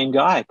believe the same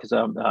guy, because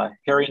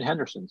Harry and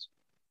Henderson's.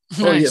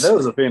 Oh yeah, Nice. that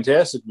was a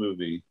fantastic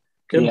movie.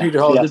 Kevin Yeah, Peter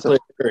Hall yeah, did play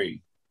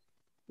Harry.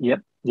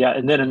 Yep. Yeah,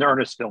 and then an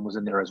Ernest film was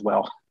in there as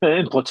well,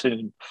 in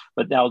Platoon.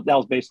 But that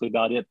was basically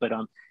about it. But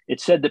it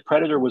said that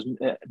Predator was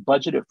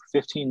budgeted for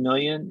 15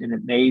 million, and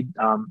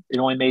it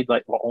only made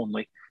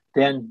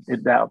then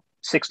about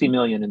 60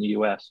 million in the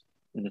U.S.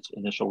 in its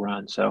initial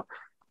run. So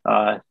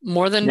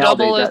More than nowadays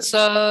double its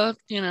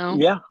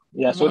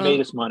yeah. So it made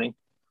its money.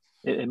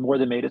 It more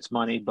than made its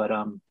money. But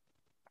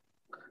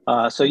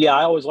so yeah,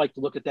 I always like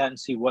to look at that and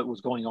see what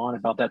was going on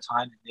about that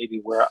time, and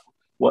maybe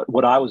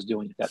what I was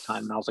doing at that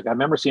time. And I was like, I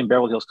remember seeing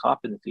Beverly Hills Cop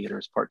in the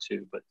theaters part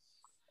 2, but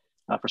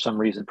for some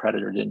reason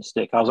Predator didn't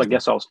stick. I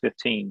guess I was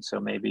 15, so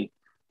maybe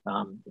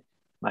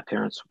my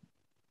parents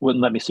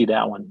wouldn't let me see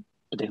that one,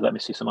 but they let me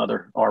see some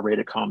other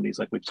R-rated comedies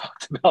like we've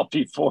talked about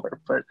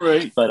before. But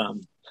Right.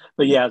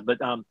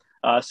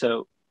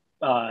 So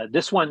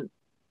this one,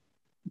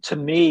 to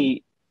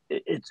me,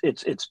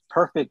 it's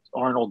perfect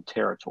Arnold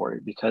territory,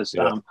 because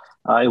it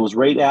was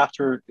right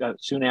after,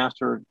 soon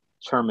after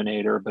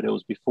Terminator, but it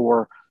was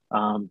before.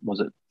 Was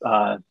it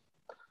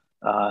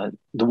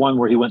the one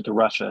where he went to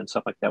Russia and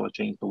stuff like that with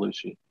James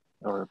Belushi,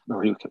 or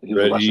he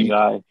was a Russian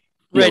guy?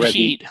 Red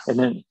Heat.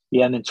 And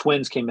then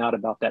Twins came out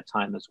about that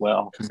time as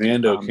well.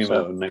 Commando came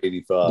out in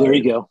 '85. There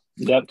you go.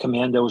 That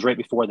Commando was right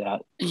before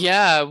that.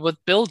 Yeah, with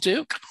Bill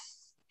Duke.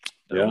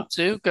 Bill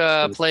Duke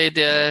played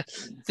the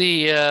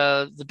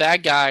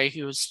bad guy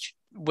who was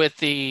with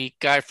the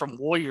guy from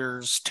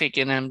Warriors,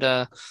 taking him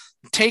to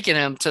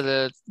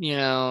the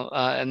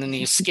and then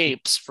he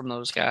escapes from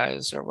those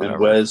guys or whatever.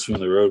 And Wes from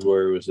the Road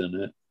Warrior was in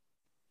it.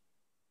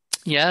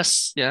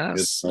 Yes. Good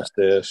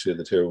mustache. He had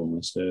the terrible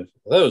mustache.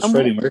 That was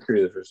Freddie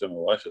Mercury the first time I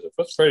watched it.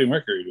 What's Freddie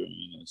Mercury doing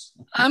in this?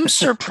 I'm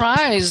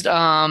surprised.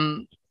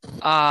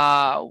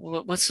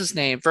 What's his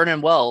name?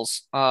 Vernon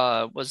Wells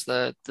was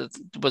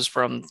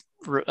from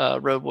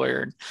Road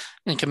Warrior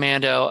and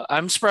Commando.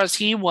 I'm surprised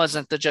he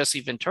wasn't the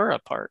Jesse Ventura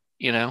part.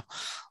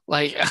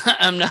 Like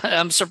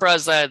I'm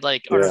surprised that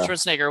Arnold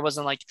Schwarzenegger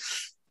wasn't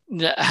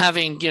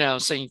having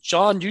saying,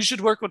 John, you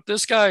should work with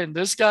this guy and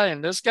this guy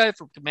and this guy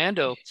from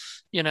Commando,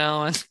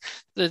 and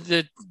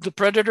the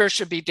Predator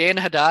should be Dan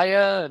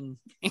Hedaya and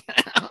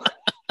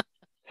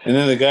and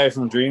then the guy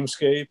from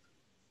Dreamscape.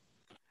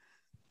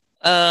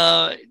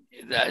 Dan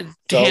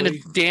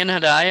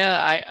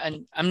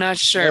Hedaya. I'm not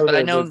sure, but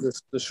I know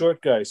the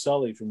short guy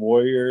Sully from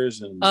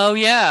Warriors and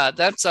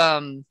that's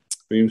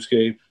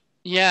Dreamscape.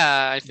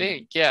 Yeah, I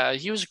think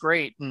he was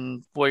great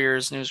in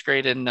Warriors and he was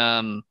great in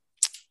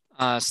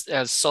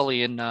as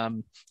Sully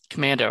in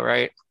Commando,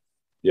 right?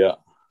 Yeah.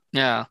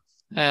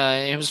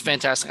 It was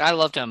fantastic. I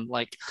loved him.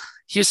 Like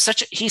he's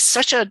such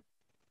a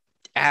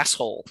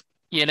asshole,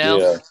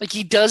 like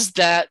he does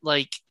that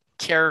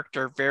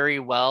character very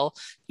well,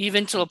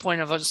 even to the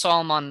point of I saw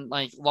him on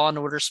Law and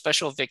Order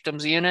Special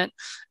Victims Unit,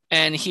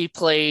 and he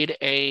played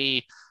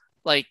I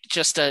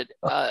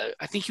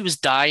think he was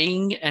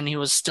dying and he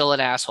was still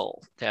an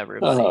asshole to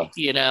everybody.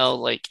 He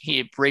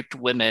had raped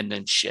women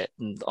and shit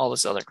and all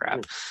this other crap.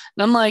 And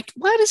I'm like,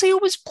 why does he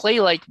always play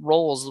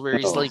roles where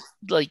he's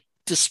like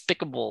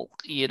despicable?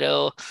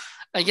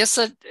 I guess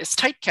that it's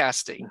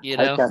typecasting.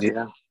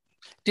 Yeah.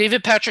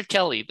 David Patrick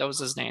Kelly, that was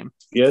his name.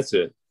 Yeah, that's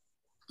it.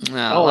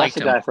 That's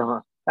the guy from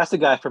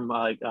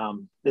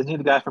isn't he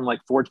the guy from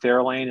Ford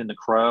Fairlane and The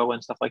Crow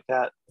and stuff like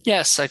that?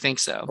 Yes, I think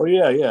so. Oh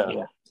yeah.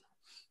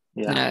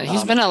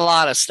 He's been in a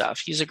lot of stuff.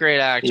 He's a great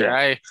actor.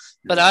 I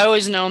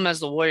always know him as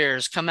the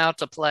Warriors come out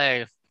to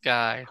play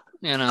guy.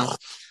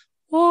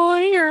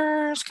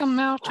 Warriors come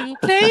out to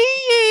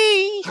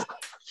play.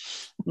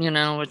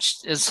 Which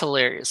is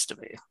hilarious to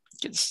me.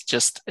 It's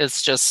just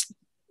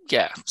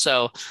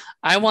So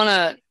I want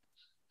to.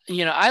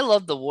 I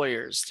love the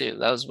Warriors too.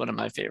 That was one of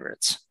my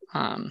favorites.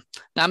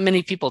 Not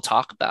many people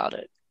talk about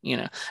it.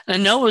 And I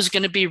know it was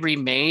going to be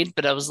remade,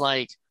 but I was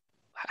like,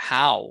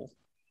 how?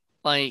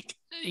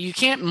 You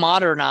can't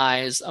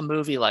modernize a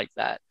movie like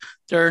that.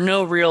 There are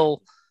no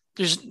real.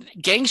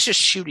 Gangs just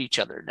shoot each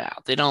other now.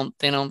 They don't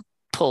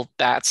pull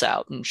bats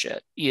out and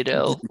shit. They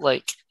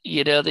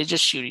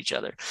just shoot each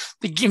other.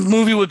 The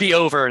movie would be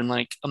over in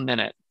a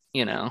minute.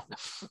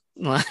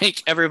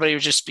 Everybody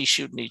would just be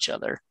shooting each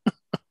other.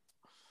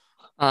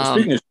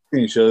 Speaking of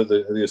shooting each other,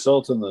 the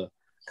assault on the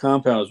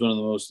compound is one of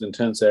the most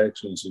intense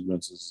action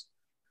sequences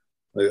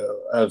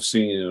I've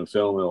seen in a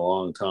film in a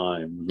long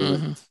time.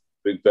 Mm-hmm.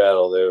 Big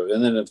battle there,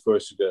 and then of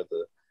course you got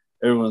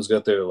everyone's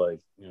got their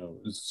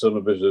son of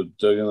a bitch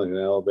dug in like an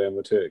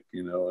Alabama tick,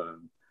 and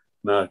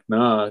knock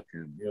knock,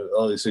 and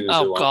all these things.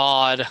 Oh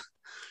God,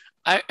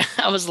 I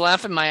was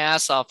laughing my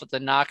ass off with the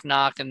knock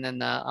knock, and then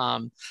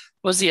the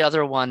what was the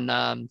other one?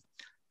 It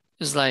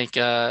was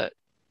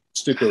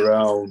stick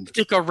around.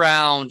 Stick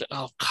around.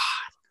 Oh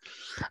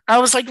God. I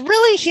was like,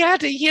 really?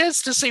 He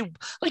has to say,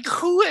 like,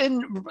 who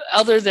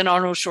other than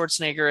Arnold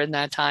Schwarzenegger in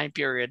that time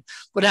period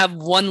would have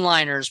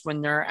one-liners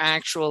when they're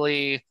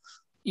actually,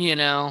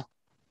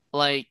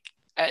 like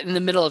in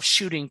the middle of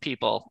shooting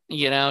people,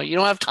 you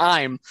don't have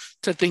time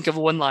to think of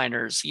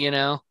one-liners,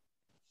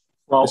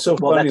 Well, it's so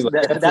funny.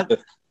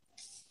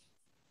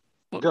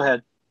 Go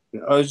ahead.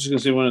 I was just gonna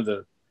say one of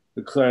the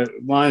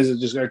lines that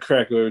just I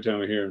crack every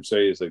time I hear him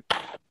say is like,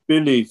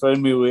 "Billy,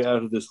 find me a way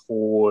out of this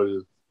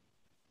hole."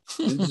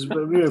 We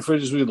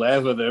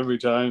laugh at it every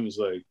time. It's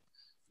like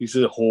he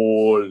said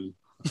hole.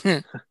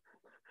 I'm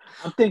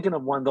thinking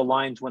of one of the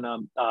lines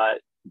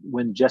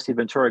when Jesse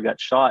Ventura got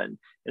shot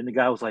and the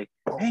guy was like,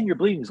 "Man, you're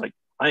bleeding." He's like,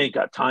 "I ain't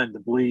got time to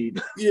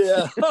bleed."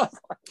 Yeah.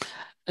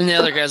 And the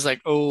other guy's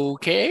like,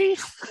 "Okay."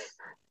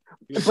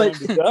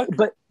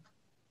 But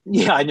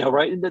yeah, I know,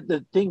 right? And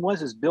the thing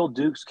is Bill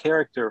Duke's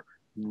character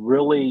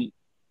really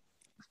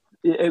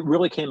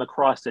came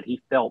across that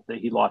he felt that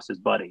he lost his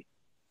buddy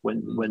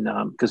when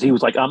because he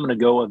was like, I'm going to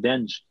go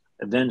avenge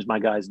my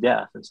guy's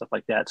death and stuff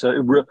like that. So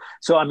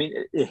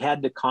it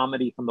had the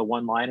comedy from the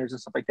one-liners and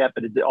stuff like that,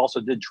 but it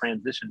also did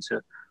transition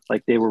to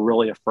like they were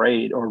really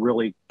afraid or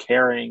really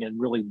caring and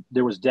really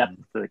there was depth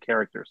to the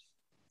characters.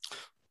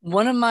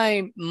 One of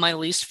my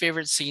least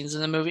favorite scenes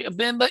in the movie,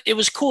 but it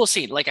was a cool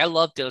scene. Like I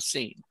loved this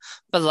scene,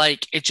 but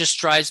like it just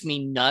drives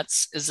me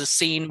nuts. Is the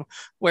scene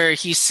where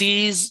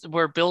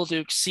Bill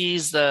Duke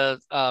sees the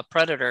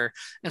Predator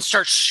and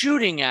starts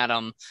shooting at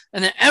him,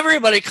 and then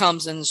everybody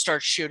comes in and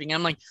starts shooting.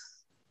 I'm like,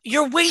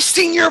 you're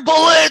wasting your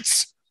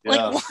bullets.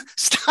 Yeah. Like,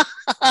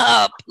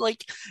 stop.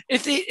 Like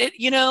if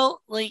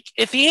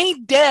if he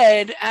ain't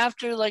dead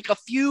after like a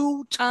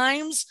few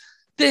times,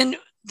 then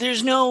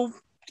there's no,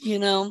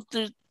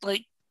 there's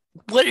like.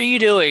 What are you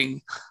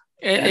doing?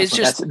 It's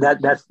just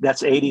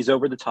that's 80s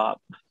over the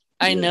top.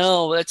 I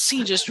know that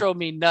scene just drove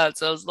me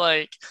nuts. I was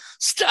like,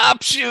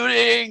 "Stop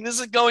shooting!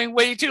 This is going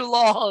way too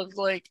long."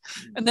 Like,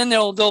 and then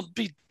they'll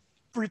be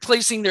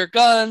replacing their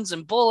guns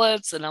and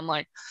bullets, and I'm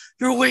like,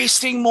 "You're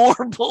wasting more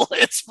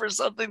bullets for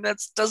something that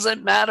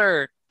doesn't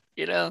matter."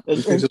 It's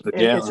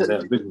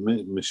that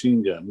big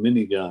machine gun,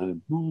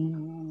 minigun.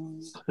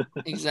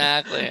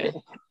 Exactly.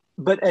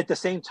 But at the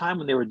same time,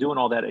 when they were doing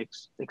all that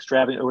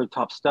extravagant, over the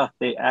top stuff,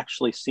 they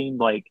actually seemed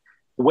like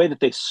the way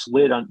that they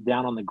slid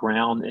down on the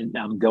ground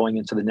and going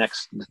into the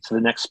next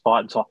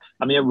spot. And so,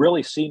 I mean, it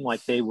really seemed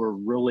like they were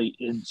really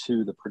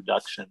into the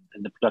production,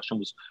 and the production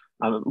was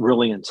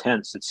really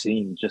intense. It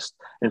seemed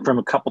and from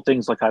a couple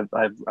things like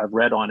I've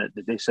read on it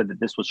that they said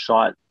that this was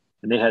shot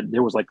and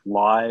there was like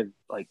live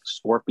like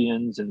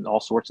scorpions and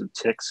all sorts of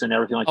ticks and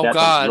everything like that.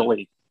 God.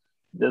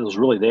 It was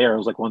really there. It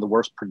was like one of the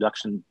worst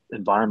production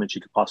environments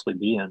you could possibly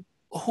be in.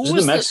 Who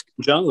was the Mexican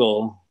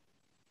jungle?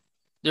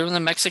 They were in the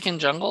Mexican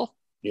jungle?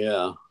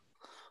 Yeah.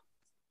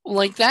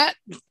 Like that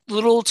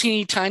little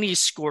teeny tiny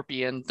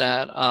scorpion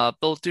that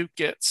Bill Duke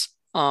gets,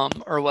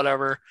 or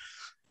whatever.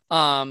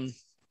 I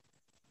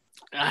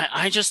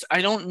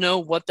don't know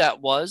what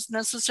that was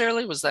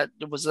necessarily. Was that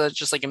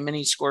just like a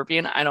mini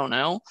scorpion? I don't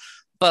know.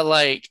 But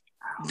like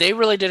they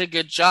really did a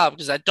good job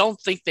because I don't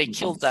think they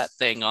killed that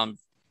thing on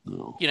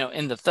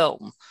in the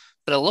film,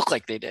 but it looked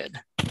like they did.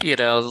 It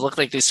looked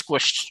like they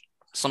squished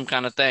some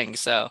kind of thing.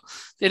 So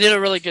they did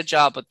a really good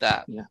job with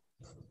that. Yeah,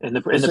 and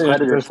the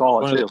Predator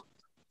saw it too.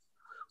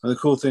 One of the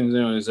cool things,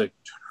 is like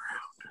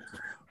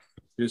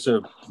turn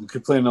around. You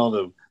keep playing all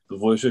the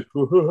voice. Turn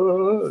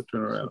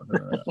around.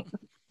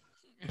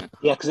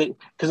 Yeah, because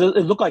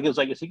it looked like it was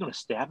like, is he going to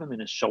stab him in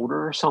his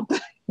shoulder or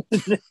something?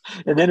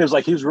 And then it was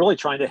like he was really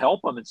trying to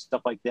help him and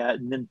stuff like that.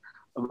 And then,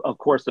 of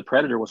course, the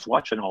Predator was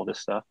watching all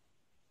this stuff.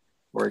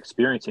 Or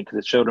experiencing, because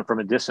it showed him from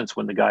a distance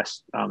when the guy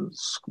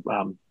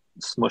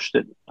smushed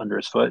it under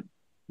his foot,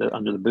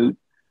 under the boot.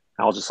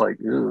 I was just like,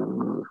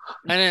 ugh.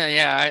 I know,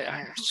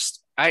 yeah.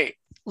 I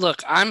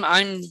look. I'm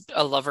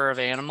a lover of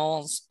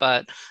animals,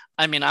 but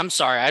I mean, I'm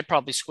sorry. I'd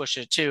probably squish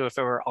it too if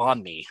it were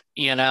on me,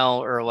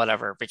 or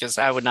whatever, because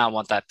I would not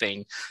want that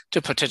thing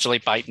to potentially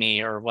bite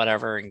me or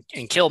whatever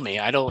and kill me.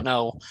 I don't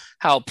know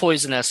how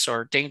poisonous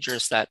or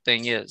dangerous that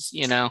thing is,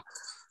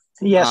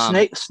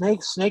 Yeah,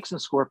 snakes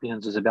and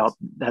scorpions is about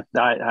that.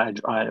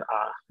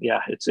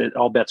 It's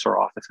all bets are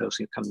off if those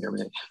things come near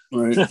me.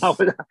 Right.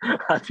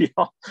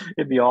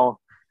 It'd be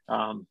all.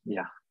 Now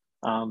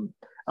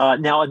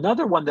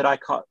another one that I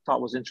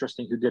thought was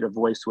interesting who did a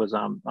voice was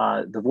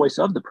the voice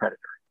of the Predator,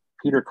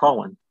 Peter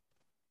Cullen,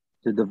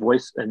 did the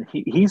voice, and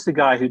he's the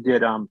guy who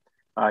did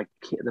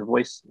the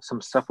voice, some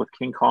stuff with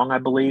King Kong, I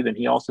believe, and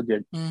he also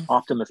did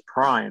Optimus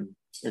Prime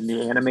in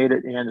the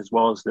animated and as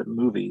well as the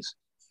movies.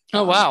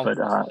 Oh, wow. But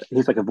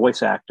he's like a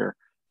voice actor.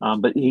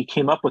 But he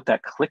came up with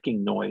that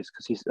clicking noise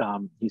because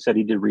he said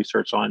he did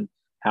research on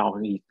how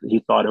he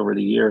thought over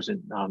the years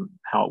and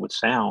how it would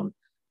sound,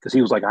 because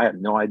he was like, I have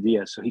no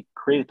idea. So he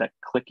created that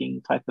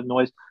clicking type of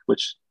noise,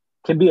 which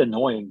can be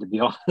annoying, to be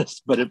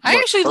honest. But I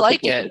actually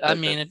like it. I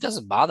mean, it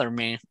doesn't bother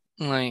me.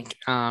 Like,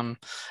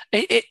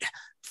 it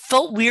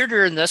felt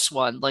weirder in this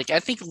one. Like,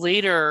 I think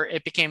later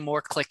it became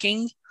more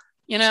clicking,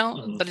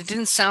 but it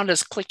didn't sound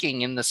as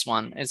clicking in this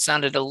one. It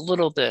sounded a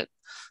little bit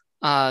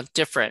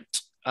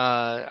different.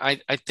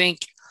 I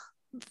think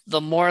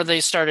the more they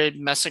started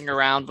messing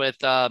around with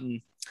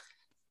Predator,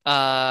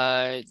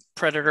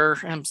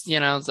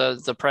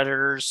 the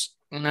Predators,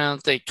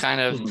 they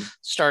kind of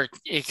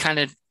it kind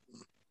of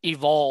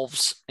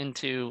evolves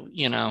into,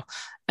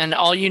 and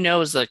all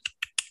is like,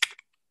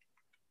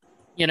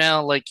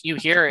 like you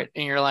hear it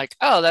and you're like,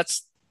 oh,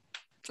 that's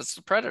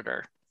the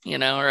Predator,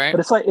 right?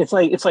 But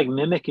it's like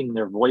mimicking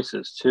their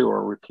voices too,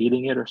 or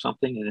repeating it or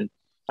something. And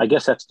I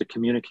guess that's to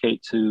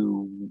communicate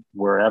to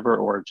wherever,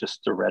 or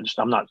just to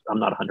register. I'm not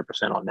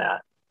 100% on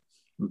that,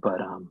 but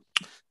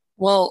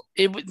well,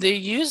 they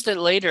used it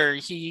later.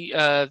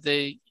 At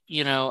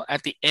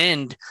the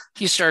end,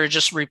 he started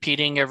just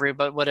repeating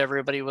what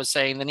everybody was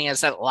saying. Then he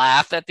has that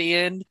laugh at the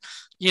end,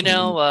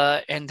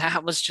 and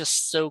that was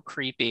just so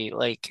creepy.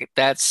 Like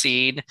that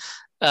scene.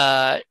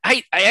 I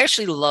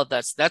actually love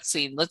that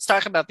scene. Let's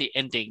talk about the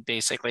ending.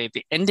 Basically,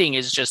 the ending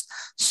is just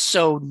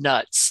so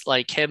nuts.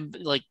 Like him,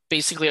 like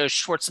basically a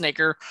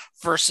Schwarzenegger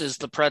versus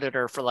the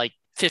Predator for like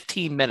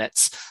 15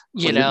 minutes.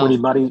 When he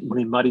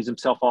muddies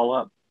himself all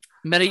up.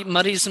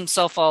 Muddies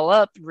himself all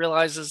up.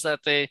 Realizes that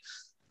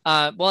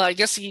I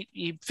guess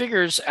he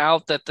figures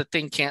out that the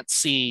thing can't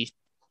see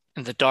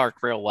in the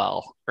dark real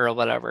well or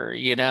whatever,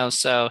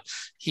 so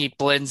he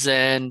blends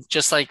in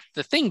just like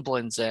the thing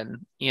blends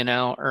in,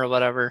 or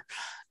whatever.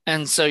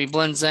 And so he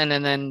blends in,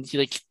 and then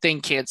the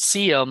thing can't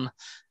see him.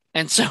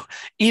 And so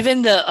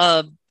even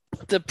the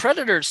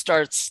Predator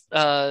starts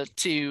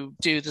to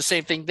do the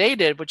same thing they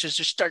did, which is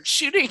just start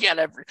shooting at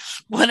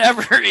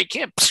whenever he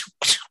can.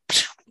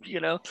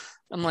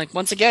 I'm like,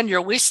 once again,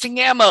 you're wasting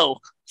ammo.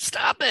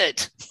 Stop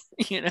it.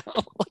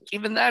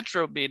 Even that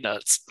drove me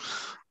nuts.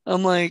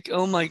 I'm like,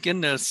 oh my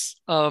goodness.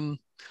 But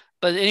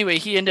anyway,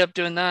 he ended up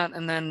doing that,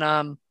 and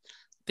then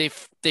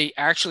they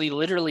actually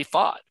literally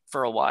fought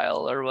for a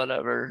while or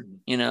whatever.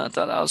 I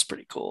thought that was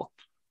pretty cool.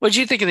 What did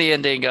you think of the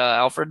ending,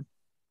 Alfred?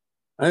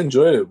 I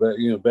enjoyed it, but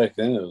back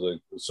then it was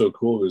so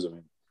cool because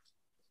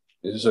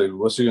it's just like,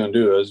 what's he gonna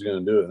do? How's he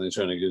gonna do it? And they're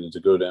trying to get it to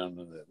go down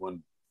in that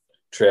one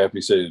trap.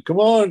 He said, "Come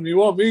on, you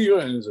want me?"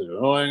 And he's like,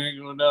 "Oh, I ain't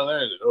going down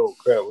there." Said, "Oh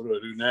crap, what do I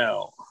do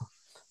now?"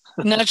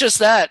 Not just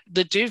that,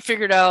 the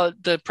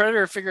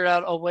Predator figured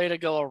out a way to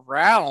go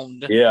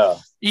around. Yeah.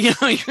 He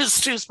was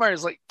too smart.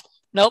 He's like,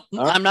 nope,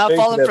 I'm not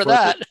falling for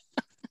that.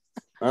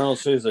 Arnold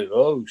says like,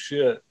 oh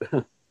shit.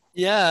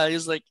 Yeah,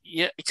 he's like,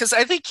 yeah, because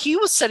I think he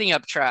was setting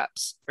up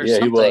traps or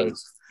something. He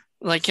was.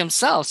 Like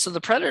himself. So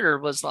the Predator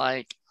was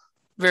like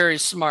very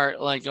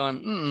smart, like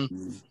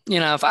going,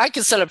 if I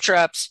can set up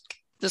traps,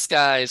 this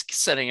guy is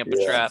setting up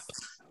a trap,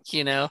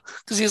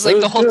 because he's like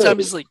the whole time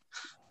he's like,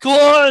 go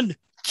on,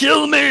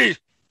 kill me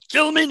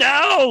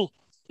now.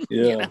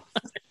 Yeah.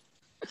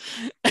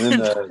 And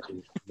then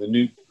the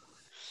nuke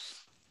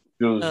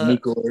goes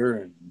nuclear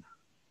and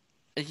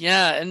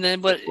and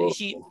then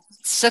he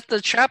set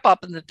the trap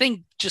up and the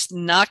thing just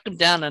knocked him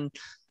down,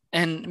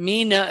 and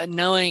me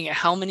knowing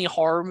how many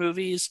horror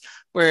movies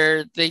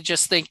where they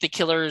just think the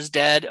killer is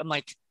dead, I'm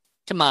like,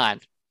 come on,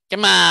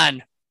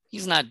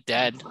 he's not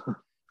dead.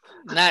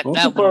 That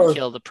wouldn't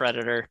kill the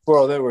Predator.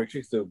 Well, they were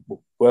kicked the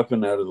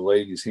weapon out of the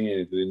lady's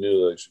hand because they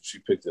knew like she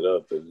picked it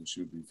up and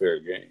she would be fair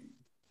game.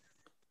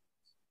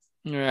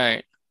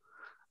 Right.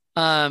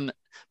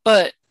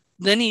 But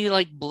then he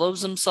like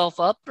blows himself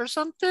up or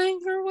something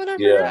or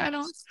whatever. Yeah. I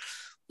don't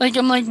like.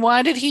 I'm like,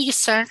 why did he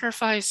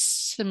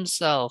sacrifice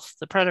himself,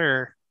 the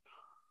Predator?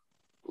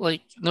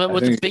 Like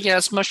with the big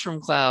ass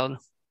mushroom cloud.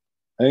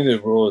 I think the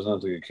rule is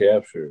not to get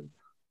captured.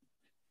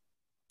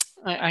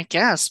 I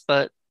guess,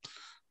 but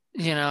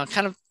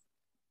kind of.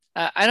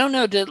 I don't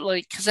know.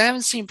 Because I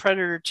haven't seen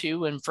Predator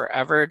 2 in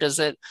forever. Does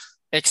it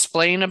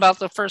explain about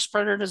the first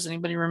Predator? Does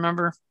anybody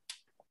remember?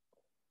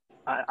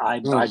 I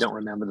don't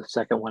remember the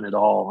second one at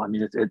all. I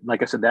mean, it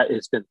like I said, that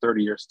it's been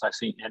 30 years since I've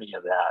seen any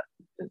of that.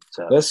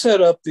 Let's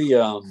set up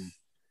the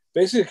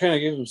basically kind of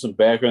gives them some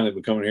background. They've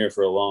been coming here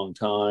for a long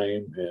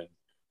time, and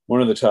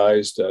one of the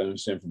ties to I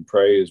understand from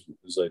Prey is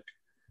like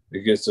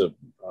it gets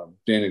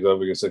Danny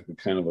Glover gets like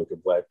kind of like a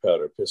black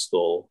powder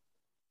pistol,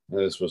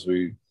 and it's supposed to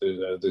be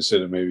they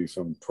said it maybe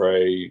from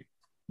Prey,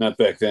 not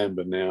back then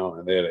but now,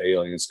 and they had an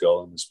alien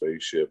skull in the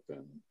spaceship,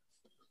 and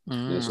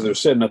so they're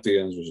setting up the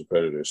Aliens vs.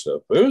 Predator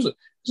stuff. But it was an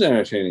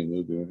entertaining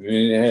movie. I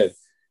mean, it had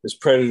this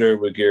Predator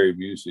with Gary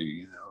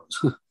Busey,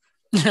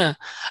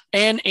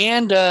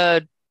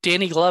 and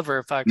Danny Glover,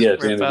 if I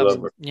Danny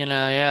Glover.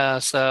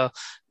 So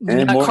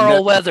and not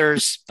Carl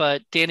Weathers,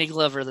 but Danny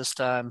Glover this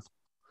time.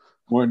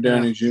 Morton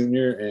Downey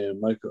Jr.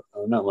 and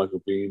not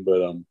Michael Bean, but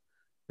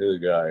the other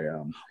guy.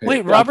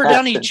 Wait, Robert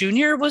Downey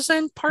Jr. was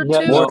in part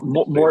 2? No,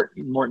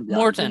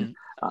 Morton.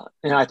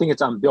 And I think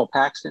it's Bill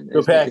Paxton.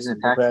 Bill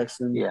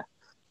Paxton. Yeah.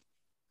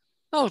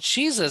 Oh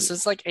Jesus!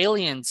 It's like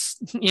Aliens,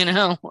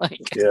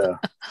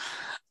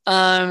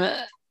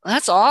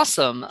 That's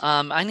awesome.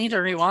 I need to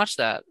rewatch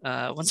that.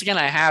 Once again,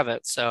 I have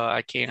it, so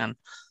I can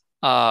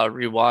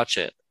rewatch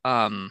it.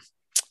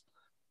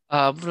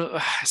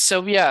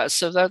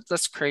 So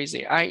that's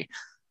crazy.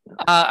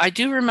 I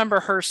do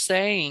remember her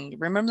saying.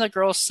 Remember the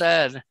girl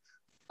said,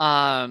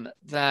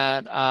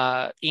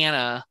 that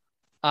Anna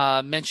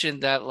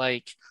mentioned that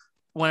like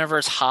whenever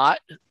it's hot,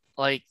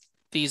 like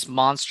these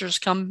monsters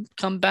come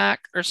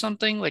back or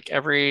something like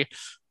every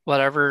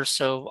whatever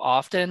so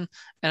often,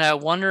 and I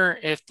wonder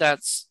if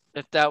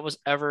that was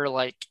ever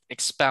like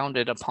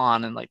expounded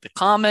upon in like the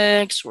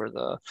comics or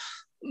the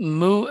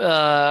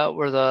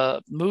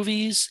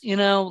movies,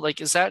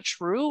 like is that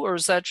true or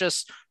is that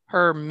just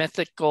her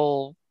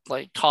mythical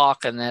like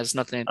talk and has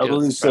nothing to I do with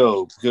believe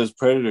so, because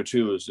Predator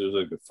 2 was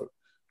like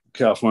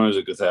California was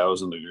like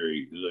 1,000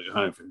 degrees, it was like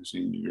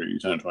 115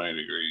 degrees, 120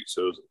 degrees,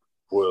 so it was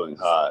boiling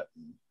hot.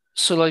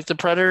 So like the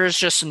predators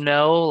just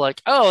know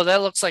like, oh,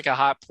 that looks like a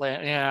hot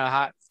planet,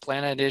 hot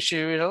planet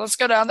issue. Let's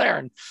go down there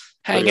and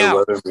hang like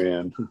out. A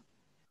weatherman.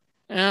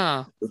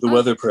 Yeah. The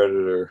weather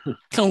predator.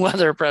 The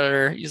weather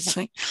predator. He's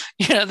like,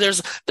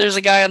 there's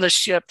a guy on the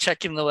ship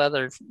checking the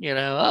weather.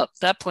 Oh,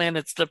 the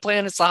planet's the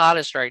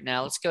hottest right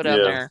now. Let's go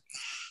down there.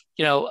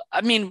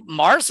 I mean,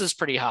 Mars is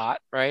pretty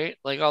hot, right?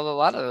 Like a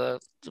lot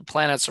of the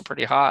planets are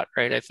pretty hot,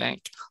 right? I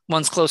think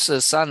one's close to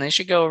the sun. They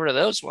should go over to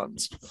those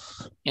ones,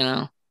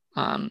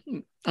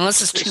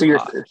 unless it's too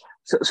hot.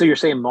 So you're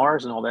saying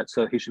Mars and all that.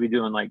 So he should be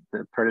doing like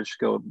the Predator should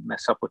go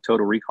mess up with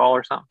Total Recall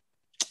or something.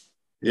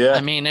 Yeah.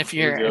 I mean, if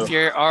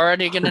you're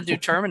already going to do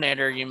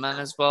Terminator, you might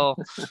as well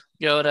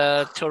go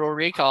to Total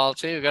Recall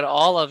too. Go to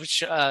all of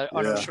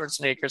Arnold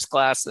Schwarzenegger's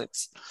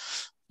classics.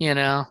 End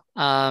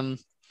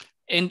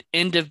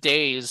of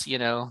Days.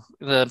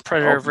 The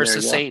Predator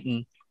versus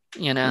Satan.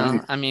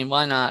 I mean,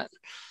 why not?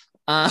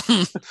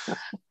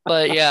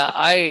 But yeah,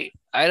 I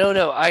don't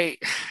know. I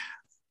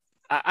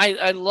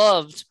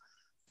loved,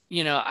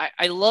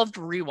 I loved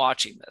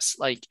rewatching this.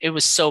 Like it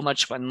was so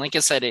much fun. Like I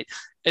said,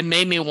 it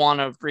made me want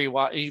to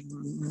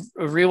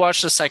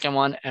rewatch the second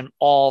one and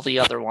all the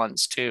other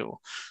ones too.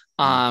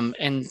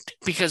 And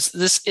because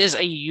this is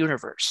a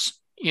universe,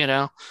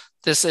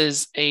 this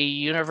is a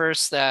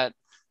universe that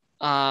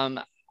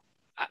I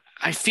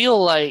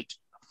feel like,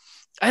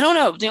 I don't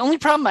know. The only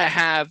problem I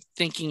have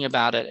thinking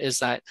about it is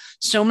that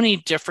so many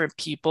different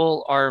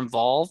people are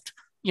involved.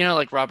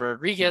 Like Robert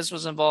Rodriguez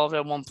was involved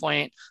at one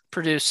point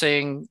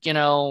producing,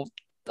 I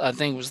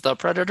think it was The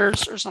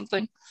Predators or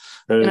something.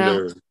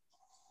 Predator.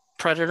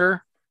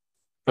 Predators.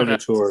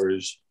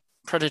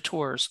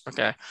 Predators.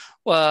 Okay.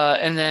 Well,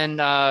 and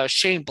then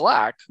Shane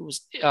Black, who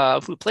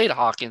played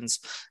Hawkins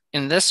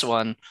in this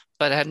one,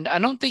 but I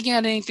don't think it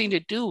had anything to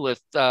do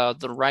with the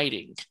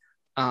writing.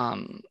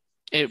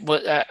 It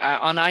was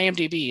on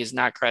IMDb. He's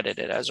not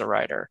credited as a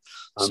writer.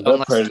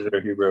 The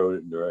Predator, he wrote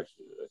it and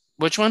directed it.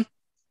 Which one?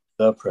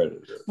 The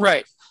Predator.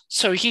 Right.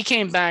 So he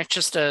came back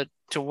just to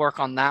work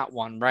on that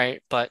one,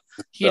 right? But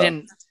he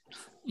didn't.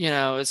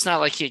 It's not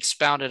like he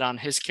expounded on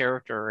his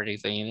character or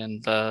anything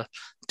and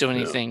do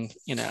anything.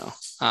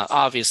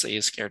 Obviously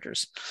his character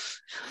was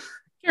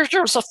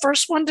the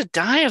first one to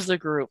die of the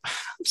group.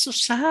 I'm so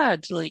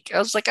sad. Like I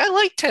was like, I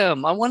liked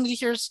him. I wanted to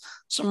hear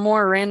some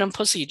more random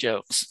pussy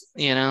jokes.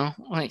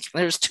 Like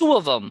there's two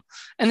of them,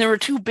 and there were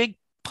two big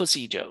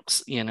pussy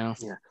jokes. Yeah.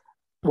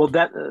 Well,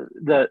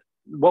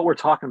 what we're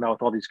talking about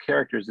with all these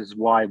characters is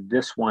why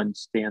this one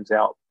stands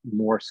out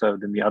more so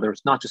than the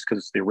others. Not just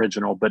because it's the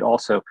original, but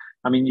also,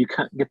 I mean, you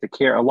can't get the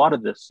care. A lot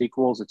of the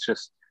sequels, it's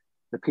just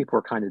the people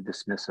are kind of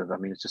dismissive. I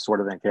mean, it's just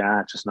sort of like,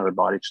 it's just another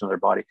body, just another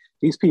body.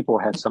 These people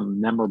had some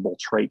memorable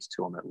traits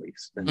to them, at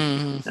least. And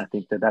I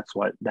think that's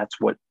what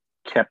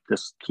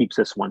keeps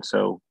this one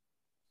so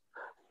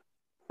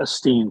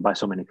esteemed by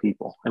so many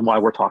people, and why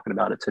we're talking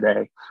about it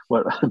today.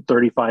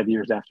 35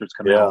 years after it's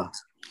come out.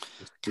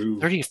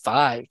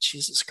 35,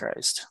 Jesus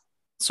Christ,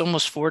 it's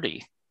almost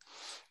 40.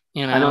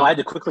 I know. I had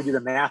to quickly do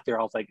the math there.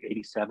 I was like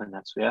 87.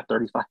 That's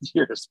 35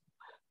 years.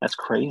 That's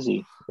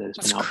crazy.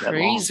 That's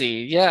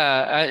crazy.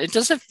 Yeah, it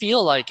doesn't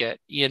feel like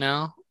it.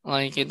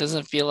 Like it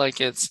doesn't feel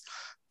like it's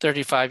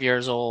 35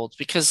 years old,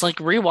 because like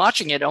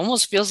rewatching it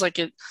almost feels like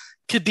it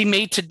could be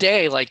made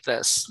today like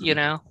this.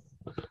 In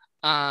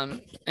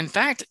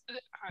fact,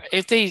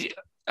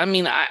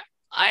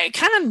 I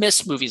kind of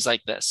miss movies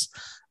like this.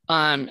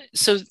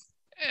 So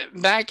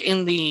back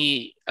in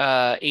the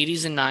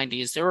 80s and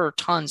 90s, there were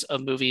tons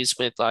of movies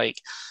with like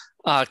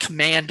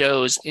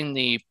commandos in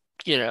the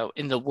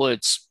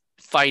woods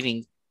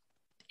fighting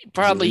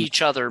probably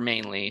each other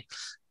mainly,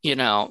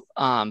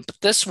 but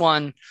this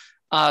one,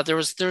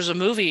 there's a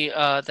movie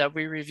that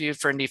we reviewed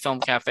for Indie Film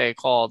Cafe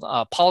called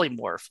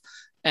Polymorph,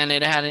 and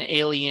it had an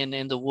alien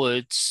in the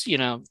woods,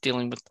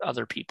 dealing with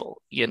other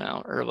people,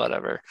 or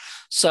whatever.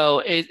 So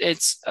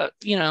it's so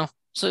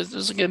it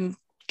was a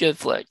good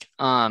flick.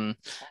 And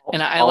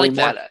I like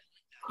that.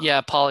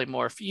 Yeah,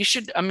 Polymorph. You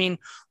should,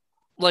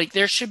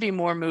 there should be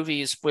more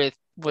movies with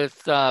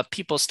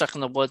people stuck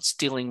in the woods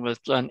dealing with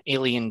an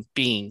alien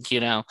being,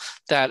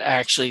 that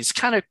actually is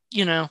kind of,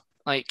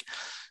 like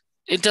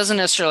it doesn't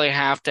necessarily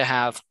have to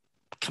have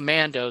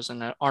commandos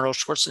and an Arnold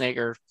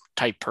Schwarzenegger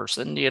type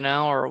person,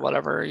 or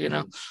whatever,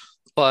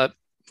 but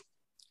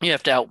you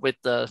have to outwit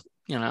the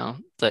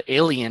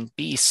alien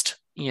beast,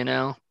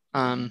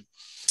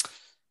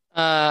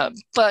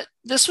 but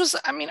this was,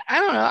 I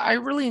don't know. I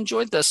really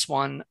enjoyed this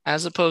one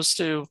as opposed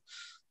to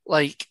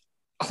like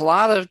a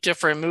lot of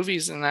different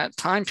movies in that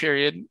time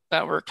period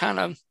that were kind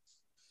of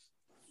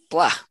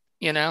blah,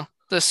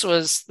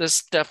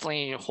 this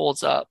definitely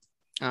holds up.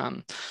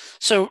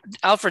 So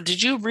Alfred,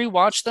 did you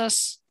rewatch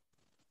this?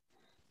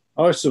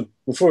 Oh, so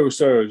before we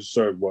started, I just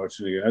started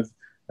watching it again.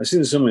 I've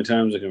seen it so many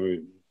times I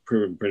can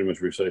pretty much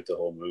recite the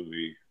whole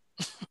movie.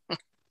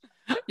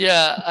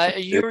 Yeah,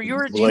 you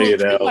were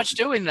pretty much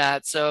doing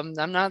that, so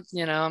I'm not,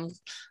 I'm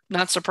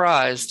not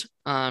surprised.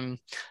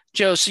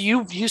 Joe, so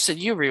you said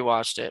you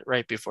rewatched it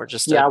right before,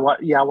 I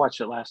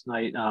watched it last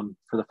night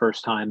for the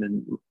first time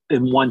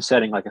in one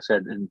setting, like I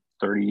said, in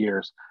 30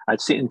 years. I'd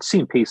seen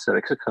pieces that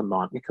it comes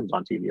on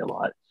TV a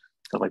lot,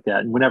 stuff like that,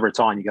 and whenever it's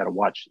on, you got to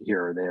watch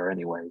here or there,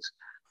 anyways.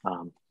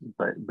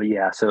 But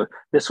yeah, so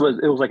it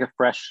was like a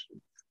fresh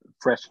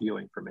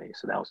viewing for me,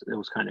 so it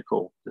was kind of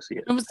cool to see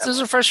it. It was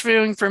a fresh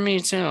viewing for me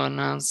too, and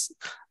I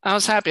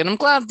was happy, and I'm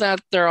glad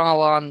that they're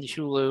all on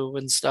Hulu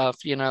and stuff.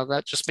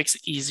 That just makes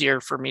it easier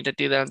for me to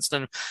do that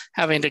instead of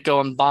having to go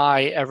and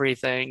buy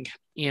everything,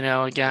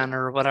 again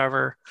or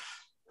whatever.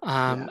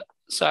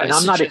 So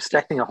I'm not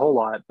expecting a whole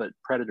lot, but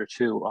Predator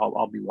 2,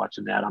 I'll be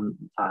watching that. I'm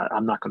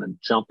not going to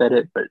jump at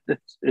it, but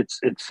it's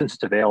since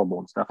it's available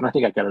and stuff, and I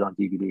think I got it on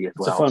DVD as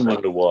well. It's a fun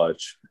one to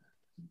watch.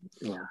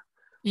 Yeah.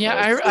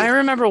 Yeah, I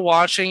remember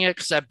watching it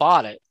because I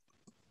bought it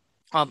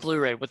on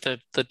Blu-ray with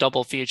the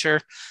double feature,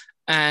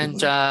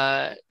 and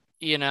I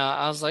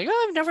was like,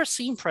 oh, I've never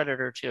seen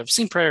Predator 2. I've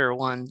seen Predator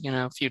 1,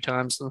 a few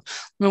times. Let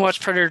me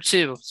watch Predator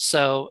 2.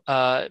 So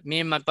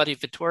me and my buddy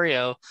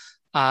Vittorio,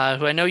 who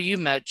I know you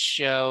met,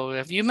 Joe.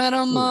 Have you met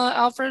him,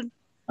 Alfred?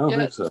 I don't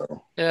think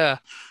so. Yeah.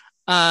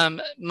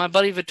 My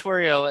buddy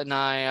Vittorio and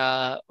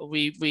I,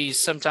 we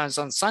sometimes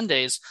on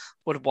Sundays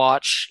would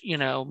watch,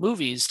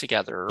 movies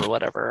together or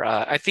whatever.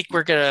 I think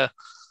we're gonna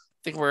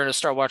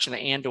start watching the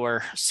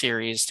Andor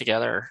series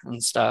together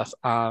and stuff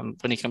when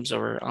he comes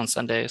over on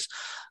Sundays.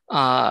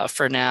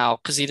 For now,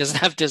 because he doesn't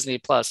have Disney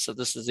Plus, so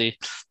this is the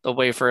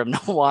way for him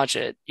to watch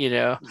it.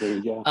 There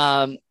you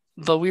go.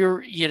 But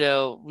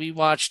we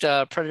watched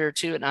Predator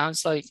 2, and I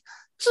was like,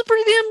 this is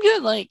pretty damn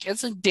good. Like,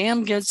 it's a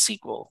damn good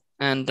sequel.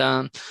 And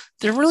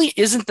there really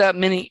isn't that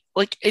many.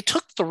 Like, it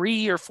took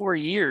 3 or 4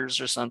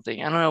 years or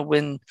something. I don't know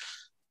when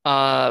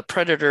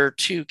Predator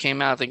 2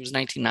 came out. I think it was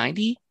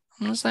 1990.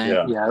 I'm gonna say.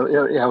 Yeah,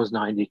 it was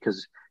 90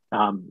 because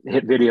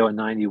hit video in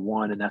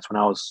 91, and that's when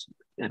I was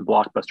in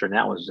Blockbuster, and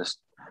that was just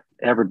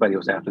everybody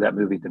was after that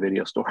movie at the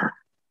video store.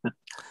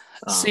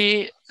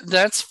 See,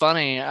 that's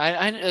funny.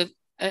 I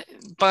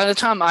by the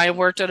time I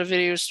worked at a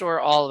video store,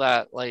 all of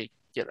that,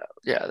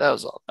 that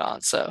was all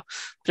gone. So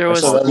there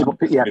was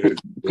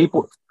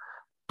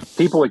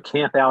people would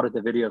camp out at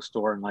the video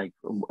store and like,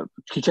 can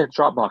you check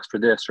Dropbox for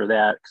this or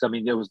that?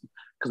 Because it was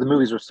because the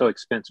movies were so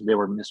expensive, they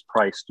were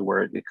mispriced to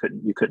where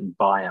you couldn't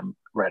buy them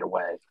right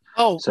away.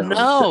 Oh so,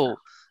 no,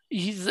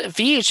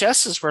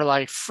 VHSs were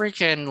like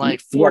freaking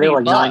like 40 they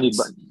were like bucks.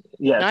 90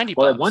 yeah, 90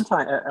 well, bucks.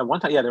 At one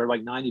time, they were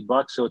like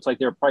 $90. So it's like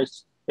they were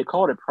priced. They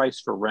called it price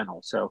for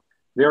rental. So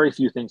very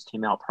few things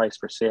came out priced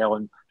for sale,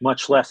 and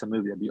much less a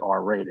movie that'd be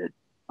R-rated.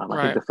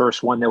 I think the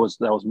first one that was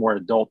more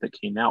adult that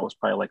came out was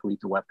probably like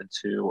Lethal Weapon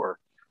 2 or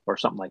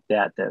something like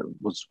that. That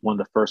was one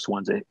of the first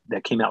ones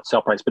that came out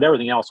sale price, but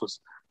everything else was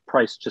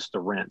priced just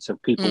to rent. So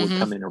people would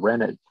come in and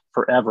rent it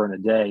forever and a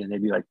day, and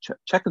they'd be like,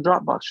 check the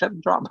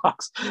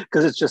Dropbox,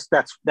 because it's just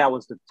that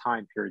was the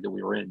time period that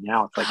we were in.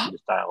 Now it's like you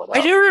just dial it up.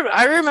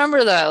 I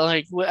remember that.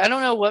 Like, I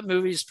don't know what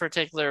movies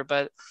particular,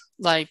 but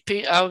like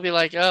I would be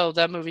like, oh,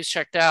 that movie's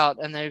checked out,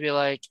 and they'd be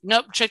like,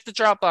 nope, check the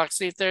Dropbox,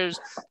 see if there's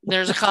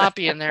a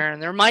copy in there,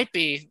 and there might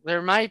be,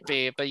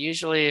 but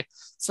usually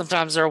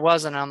sometimes there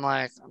wasn't. I'm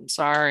like, I'm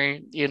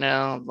sorry,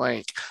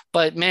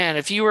 but man,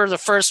 if you were the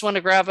first one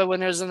to grab it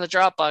when it was in the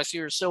Dropbox,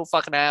 you were so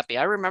fucking happy.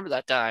 I remember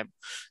that time.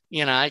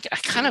 I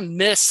kind of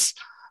miss.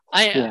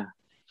 I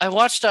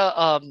watched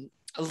a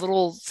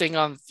little thing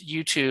on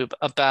YouTube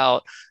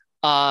about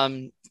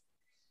it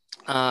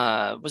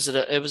was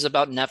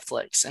about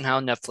Netflix and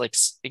how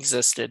Netflix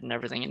existed and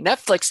everything, and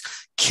Netflix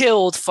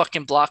killed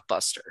fucking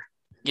Blockbuster,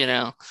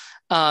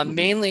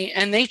 mainly,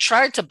 and they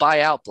tried to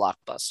buy out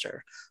Blockbuster,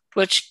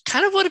 which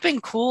kind of would have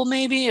been cool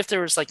maybe if there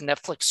was like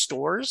Netflix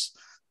stores,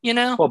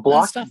 well,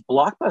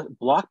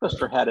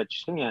 Blockbuster had a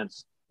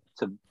chance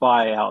to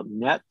buy out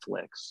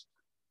Netflix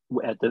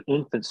at the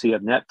infancy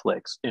of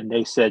Netflix, and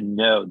they said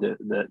no,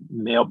 the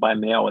mail by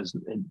mail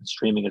and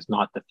streaming is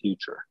not the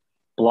future.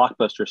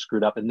 Blockbuster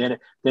screwed up, and then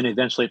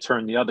eventually it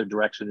turned the other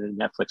direction, and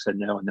Netflix said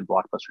no, and then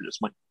Blockbuster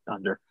just went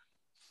under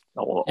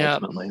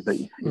ultimately. But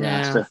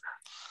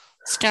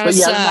it's kind of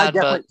sad.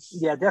 I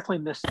definitely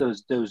missed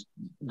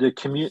the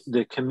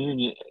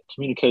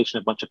communication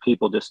of a bunch of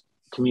people just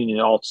communion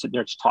all sitting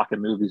there just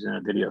talking movies in a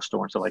video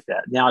store and stuff like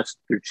that. Now it's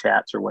through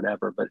chats or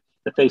whatever, but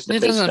the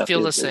face-to-face it doesn't stuff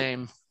feel the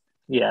same.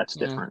 Yeah, it's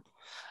different.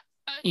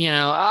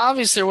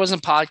 Obviously there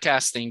wasn't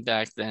podcasting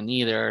back then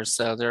either,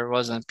 so there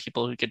wasn't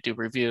people who could do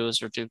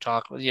reviews or do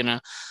talk with.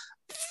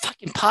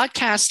 Fucking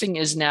podcasting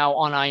is now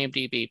on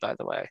IMDb, by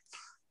the way.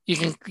 You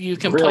can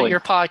really? put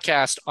your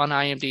podcast on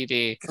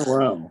IMDb. Oh,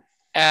 wow.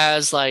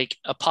 as like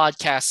a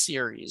podcast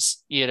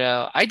series.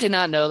 I did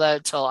not know that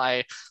until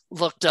I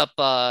looked up.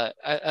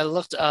 I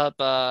looked up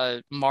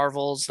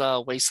Marvel's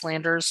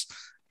Wastelanders,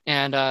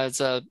 and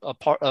it's a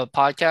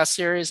podcast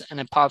series, and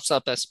it pops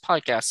up as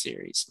podcast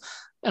series,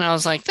 and I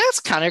was like, that's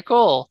kind of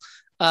cool.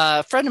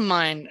 A friend of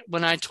mine,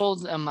 when I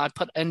told them I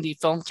put Indie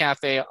Film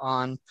Cafe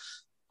on,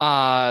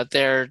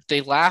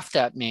 they laughed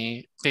at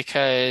me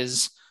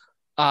because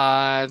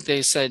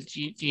they said,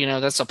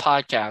 that's a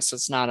podcast.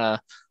 It's not a,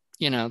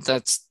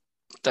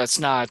 that's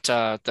not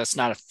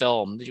a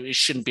film. It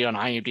shouldn't be on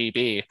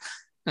IMDb.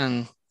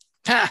 And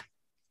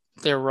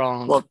they're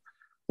wrong. Well,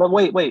 but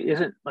wait,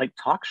 isn't like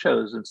talk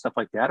shows and stuff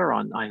like that are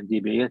on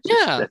IMDb? It's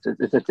just,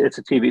 it's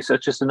a TV, so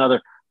it's just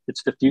another.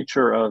 It's the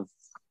future of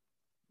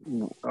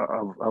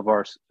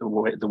our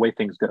the way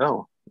things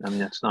go. I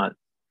mean, it's not.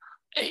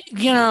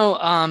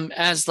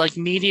 As like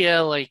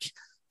media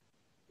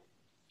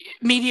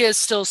is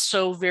still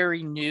so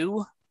very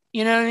new.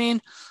 You know what I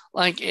mean?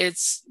 Like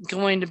it's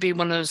going to be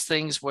one of those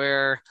things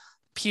where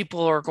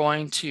people are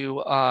going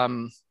to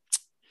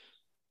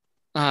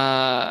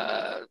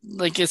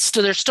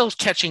they're still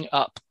catching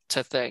up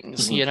to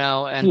things,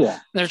 and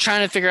they're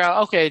trying to figure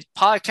out, okay,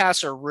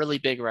 podcasts are really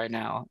big right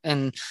now.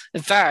 And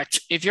in fact,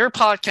 if your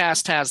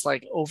podcast has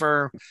like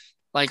over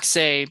like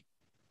say,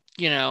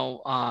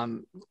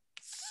 20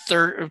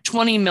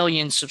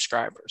 million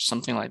subscribers,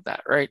 something like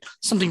that, right?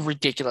 Something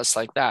ridiculous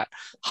like that.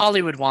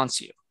 Hollywood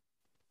wants you,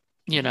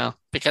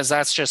 because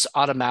that's just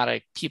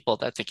automatic people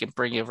that they can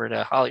bring over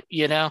to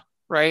Hollywood,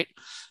 right?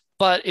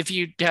 But if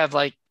you have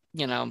like,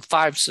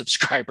 5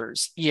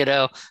 subscribers,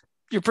 you're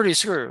pretty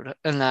screwed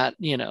in that,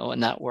 in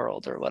that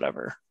world or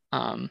whatever.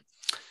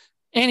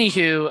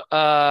 Anywho,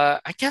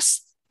 I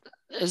guess,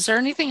 is there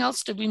anything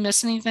else? Did we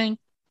miss anything?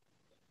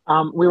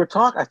 I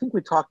think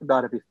we talked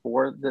about it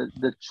before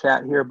the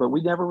chat here, but we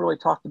never really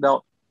talked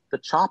about the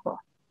choppa.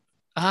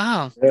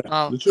 Oh, the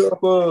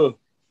choppa.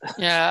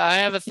 Yeah, I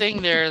have a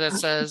thing there that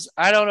says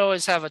I don't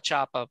always have a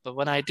choppa, but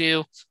when I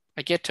do,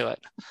 I get to it.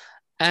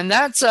 And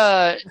that's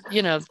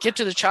get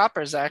to the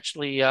chopper is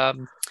actually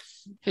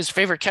his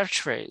favorite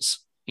catchphrase.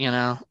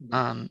 Arnold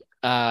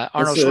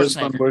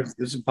Schwarzenegger.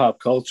 This is pop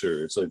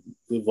culture. It's like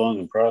live long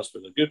and prosper.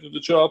 Like, get to the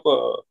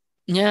chopper.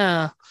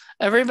 Yeah,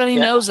 everybody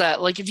knows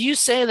that. Like if you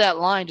say that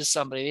line to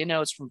somebody, they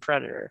know it's from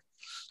Predator.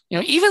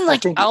 Even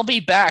like I'll be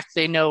back,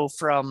 they know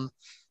from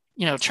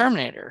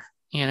Terminator.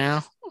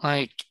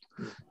 Like.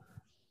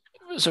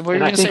 So what are you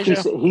going to say,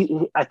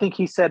 Joe? I think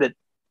he said it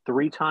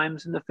 3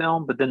 times in the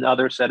film, but then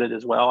others said it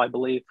as well, I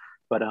believe.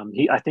 But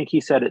I think he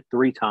said it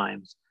 3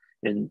 times.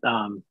 And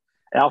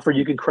Alfred,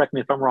 you can correct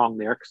me if I'm wrong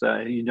there, because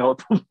you know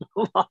it from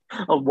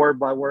a word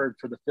by word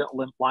for the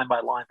film, line by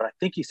line. But I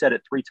think he said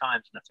it 3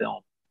 times in the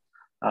film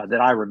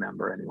that I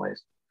remember,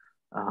 anyways.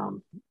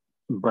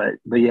 But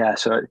yeah,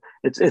 so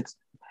it's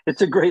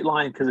a great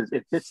line because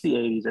it fits the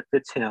 '80s, it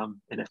fits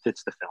him, and it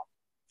fits the film.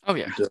 Oh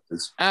yeah,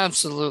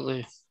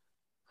 absolutely.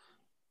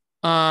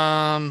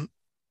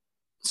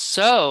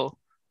 So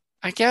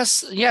I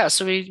guess,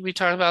 so we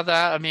talked about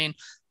that. I mean,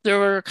 there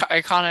were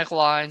iconic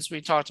lines.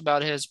 We talked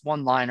about his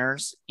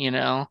one-liners,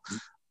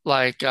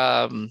 like,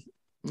 God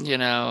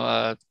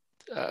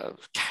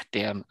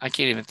damn, I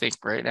can't even think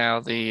right now.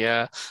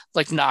 The,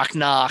 like knock,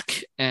 knock,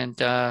 and,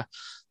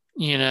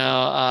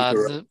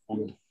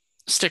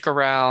 stick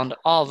around,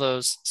 all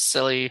those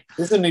silly.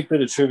 There's a neat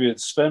bit of trivia.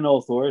 Sven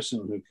Ole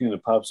Thorsen, who kind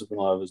of pops up in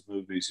a lot of his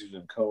movies. He's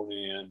in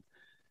Conan,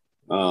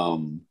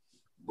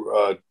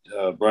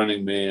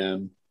 Running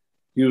Man.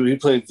 He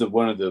played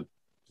one of the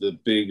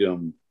big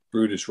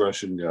brutish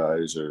Russian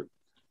guys or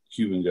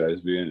Cuban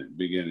guys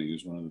beginning. He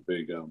was one of the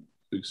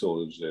big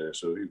soldiers there.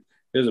 So he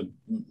had a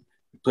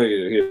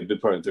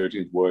big part in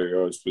 13th Warrior.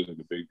 Always plays like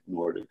a big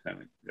Nordic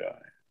kind of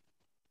guy.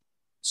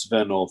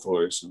 Sven Ole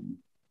Thorsen.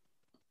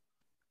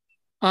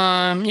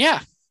 Yeah,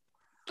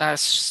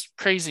 that's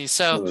crazy.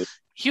 So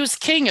he was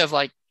king of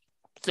like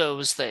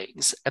those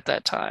things at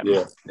that time.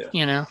 Yeah.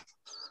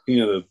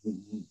 King of the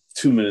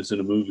 2 minutes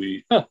in a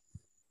movie.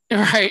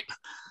 Right.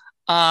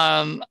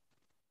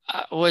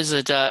 Was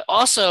it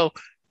also?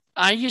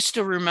 I used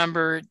to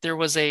remember there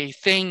was a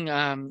thing.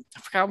 I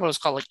forgot what it was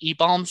called, like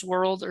E-Bombs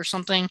World or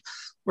something,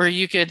 where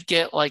you could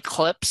get like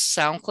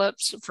sound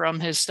clips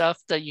from his stuff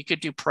that you could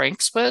do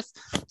pranks with.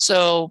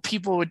 So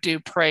people would do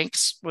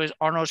pranks with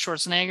Arnold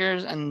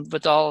Schwarzenegger and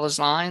with all his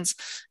lines,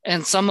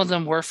 and some of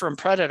them were from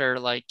Predator,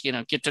 like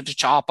get to the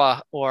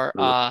chopper or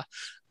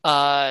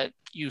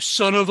you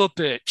son of a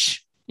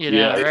bitch,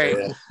 right?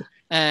 Yeah.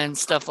 And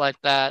stuff like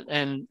that.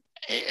 And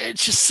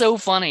it's just so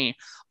funny.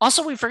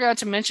 Also, we forgot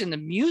to mention the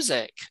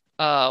music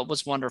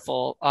was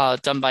wonderful,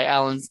 done by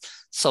Alan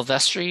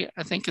Silvestri,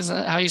 I think is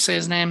that how you say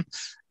his name.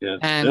 Yeah,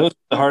 and that was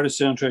the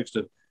hardest soundtrack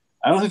stuff.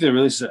 I don't think they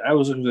released it. I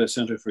was looking for that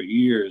soundtrack for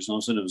years, and all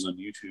of a sudden it was on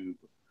YouTube.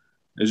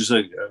 It's just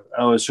like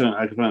I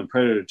could find a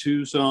Predator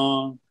 2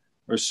 song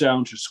or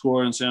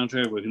score and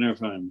soundtrack, but I could never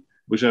find,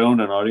 which I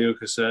owned on audio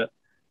cassette.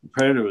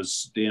 Predator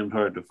was damn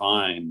hard to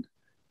find.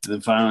 And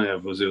then finally I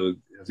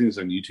think it's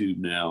on YouTube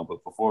now,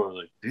 but before I was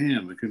like,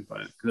 damn, I couldn't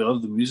find it. Because I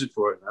love the music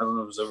for it, and I don't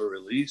know if it was ever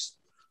released.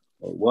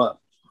 Or what?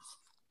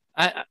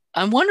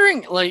 I'm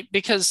wondering, like,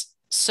 because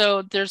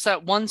so there's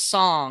that one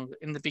song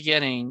in the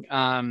beginning,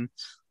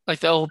 like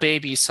the old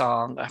baby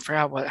song. I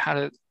forgot how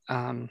to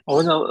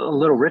Oh, no,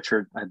 Little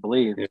Richard, I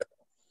believe.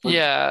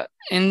 yeah.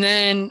 And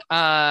then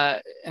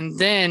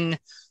later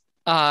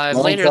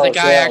the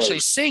guy Sally. actually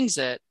sings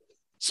it.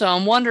 So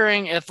I'm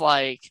wondering if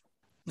like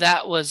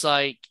that was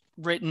like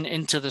written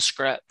into the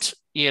script,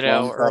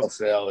 Long Tall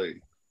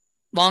Sally.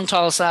 Long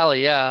Tall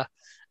Sally, yeah.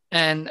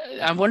 And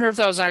I wonder if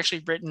that was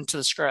actually written to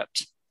the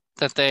script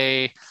that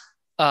they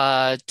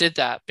did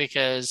that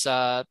because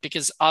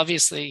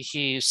obviously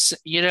he's,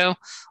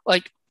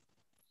 like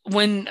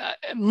when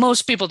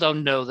most people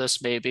don't know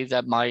this, maybe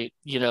that might,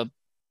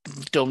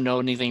 don't know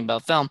anything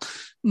about film.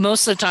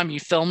 Most of the time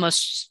you film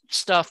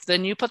stuff,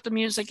 then you put the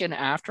music in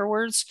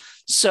afterwards.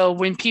 So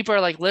when people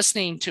are like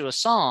listening to a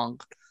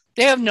song,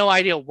 they have no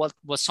idea what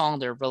song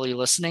they're really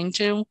listening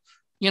to,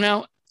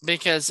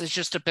 because it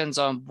just depends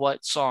on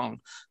what song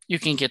you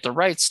can get the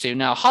rights to.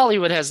 Now,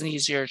 Hollywood has an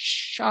easier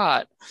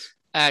shot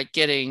at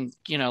getting,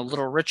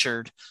 Little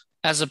Richard,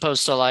 as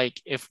opposed to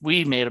like if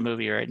we made a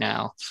movie right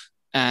now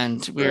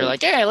and we were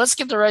like, hey, let's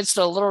get the rights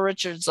to Little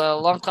Richard's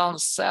Long Tall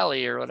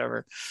Sally or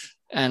whatever.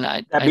 And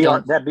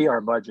that'd be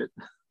our budget.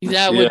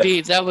 That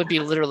would be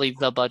literally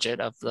the budget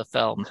of the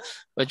film,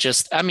 but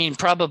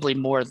probably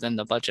more than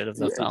the budget of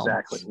the film.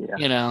 Exactly.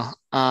 Yeah.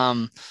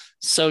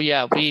 So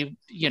yeah,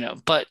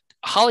 but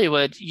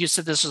Hollywood, you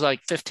said this was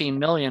like 15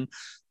 million.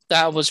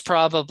 That was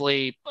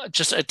probably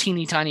just a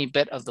teeny tiny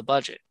bit of the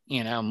budget,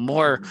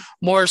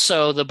 more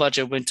so the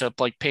budget went to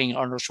like paying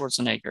Arnold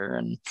Schwarzenegger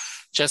and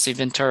Jesse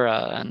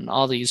Ventura and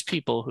all these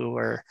people who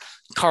were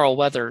Carl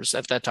Weathers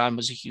at that time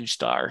was a huge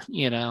star,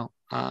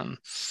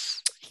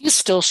 he's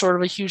still sort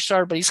of a huge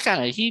star, but he's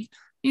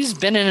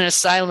been in an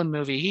asylum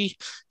movie.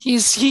 He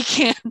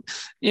can't,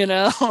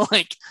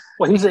 like.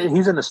 Well, he's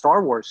in the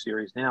Star Wars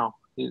series now.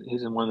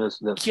 He's in one of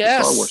the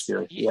Star Wars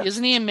series. Yeah.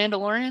 Isn't he in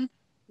Mandalorian?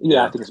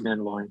 Yeah, I think it's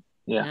Mandalorian.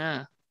 Yeah.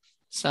 Yeah.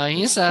 So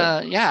he's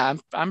I'm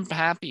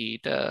happy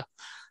to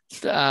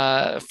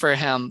for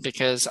him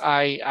because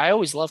I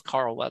always loved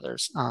Carl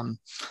Weathers.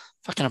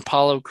 Fucking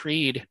Apollo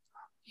Creed,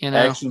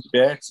 Action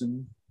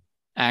Jackson.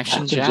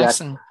 Action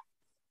Jackson.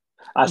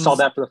 I saw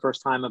that for the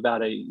first time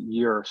about a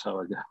year or so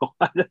ago.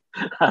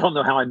 I don't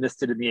know how I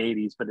missed it in the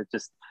 80s, but it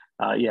just,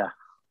 yeah.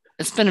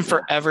 It's been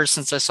forever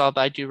since I saw it,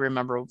 but I do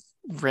remember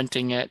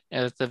renting it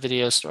at the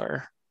video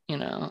store,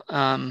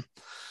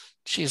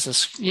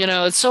 Jesus,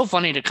 it's so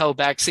funny to go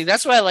back. See,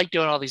 that's why I like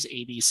doing all these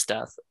 80s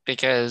stuff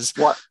because,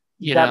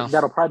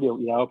 that'll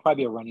probably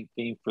be a running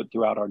theme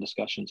throughout our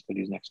discussions for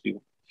these next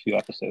few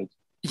episodes.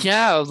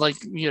 Yeah, like,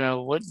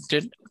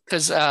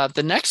 because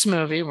the next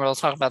movie, we'll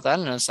talk about that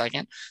in a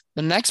second.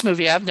 The next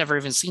movie I've never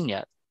even seen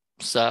yet.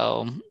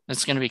 So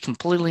it's going to be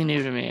completely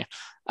new to me.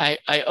 I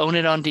own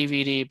it on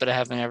DVD, but I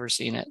haven't ever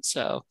seen it.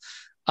 So,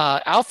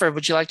 Alfred,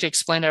 would you like to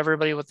explain to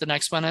everybody what the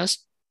next one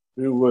is?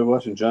 We're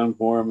watching John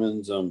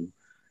Borman's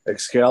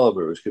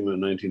Excalibur, which came out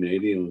in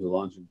 1980 and was a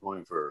launching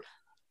point for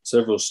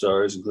several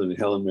stars, including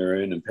Helen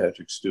Mirren and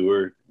Patrick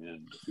Stewart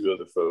and a few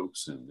other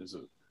folks. And there's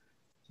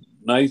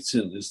Knights,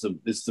 and it's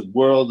the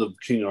world of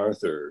King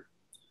Arthur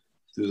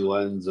through the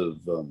lens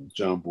of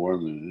John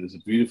Borman. And it's a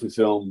beautifully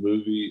filmed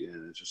movie,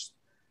 and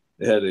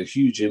it had a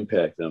huge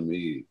impact on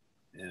me.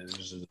 And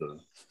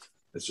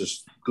it's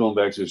just going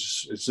back to it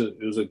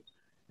was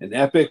an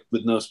epic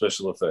with no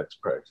special effects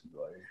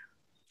practically.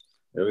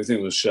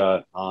 Everything was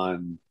shot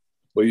on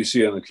what you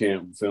see on the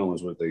film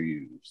is what they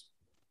used.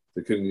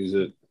 They couldn't use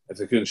it if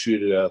they couldn't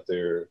shoot it out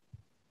there,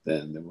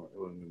 then it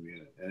wouldn't be in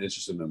it. And it's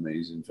just an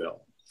amazing film.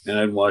 And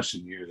I hadn't watched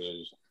it in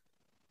years.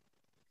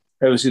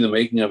 I haven't seen the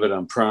making of it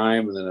on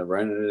Prime, and then I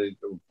rented it,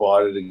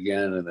 bought it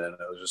again, and then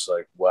I was just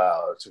like,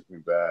 wow, it took me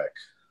back.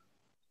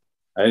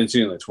 I hadn't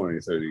seen it in like 20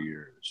 or 30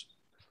 years.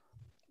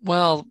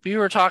 Well, we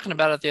were talking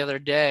about it the other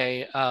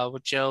day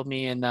with Joe,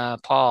 me, and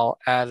Paul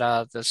at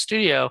the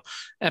studio,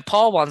 and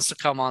Paul wants to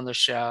come on the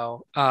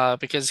show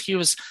because he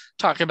was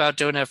talking about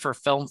doing it for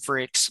Film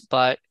Freaks,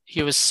 but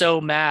he was so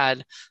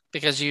mad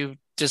because you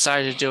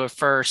decided to do it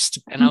first,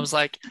 and I was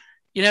like,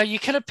 you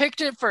could have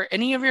picked it for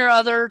any of your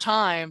other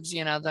times,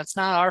 that's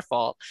not our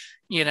fault,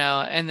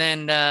 and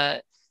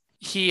then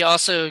he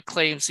also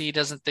claims he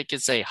doesn't think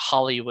it's a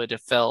Hollywood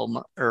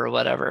film or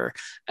whatever.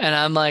 And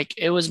I'm like,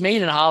 it was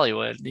made in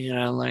Hollywood,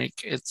 like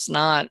it's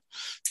not,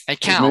 it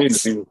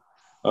counts. It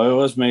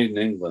was made in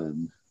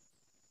England.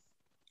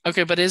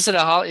 Okay, but it's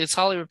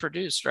Hollywood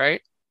produced,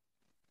 right?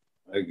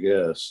 I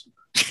guess.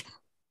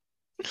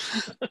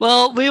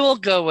 Well, we will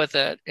go with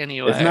it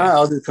anyway. If not,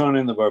 I'll do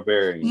Conan the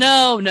Barbarian.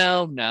 No,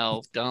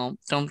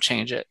 don't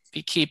change it.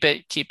 Keep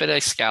it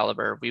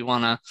Excalibur. We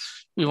want to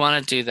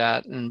do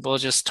that, and we'll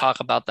just talk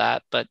about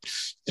that. But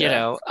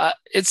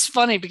it's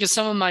funny because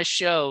some of my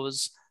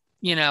shows,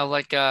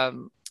 like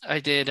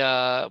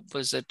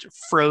was it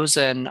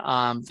Frozen,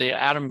 the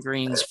Adam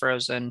Green's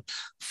Frozen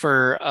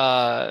for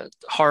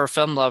horror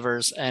film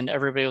lovers, and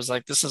everybody was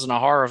like, this isn't a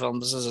horror film,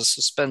 this is a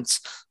suspense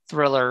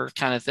thriller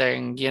kind of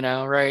thing,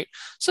 right?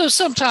 So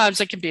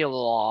sometimes it can be a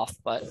little off,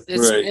 but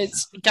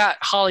it's got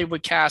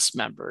Hollywood cast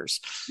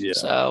members. Yeah.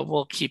 So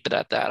we'll keep it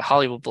at that.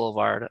 Hollywood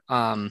Boulevard.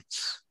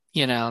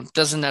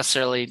 Doesn't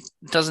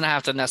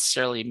have to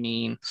necessarily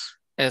mean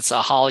it's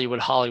a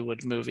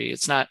Hollywood movie.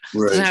 It's not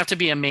doesn't have to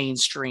be a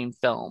mainstream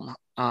film.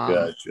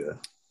 Gotcha.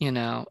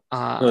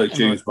 Like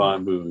James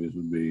Bond movies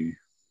would be.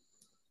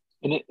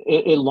 And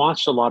it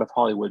launched a lot of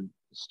Hollywood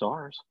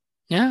stars.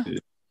 Yeah.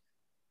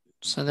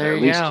 So there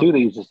you go. At least two of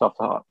these just off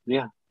the top.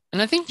 Yeah.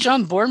 And I think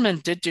John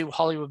Boorman did do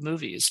Hollywood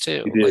movies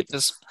too. Like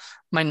this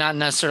might not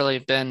necessarily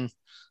have been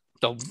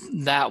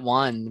that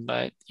one,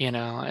 but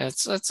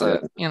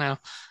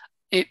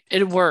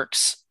it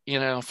works,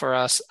 for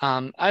us.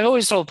 I've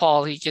always told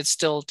Paul he could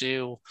still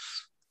do,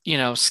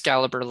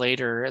 Excalibur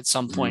later at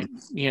some point,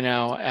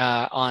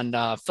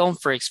 on Film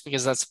Freaks,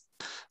 because it's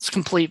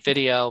complete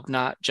video,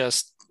 not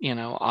just,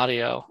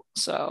 audio.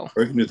 So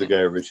or you can do the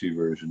Guy Ritchie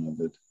version of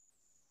it.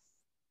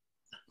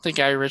 The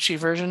Guy Ritchie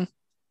version?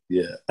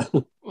 Yeah.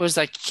 Was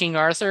that King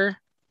Arthur?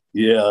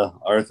 Yeah,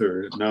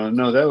 Arthur.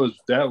 No, that was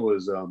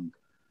the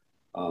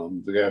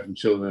guy from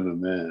Children of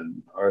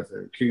Men.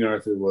 Arthur. King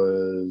Arthur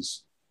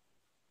was.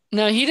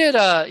 No, he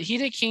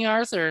did King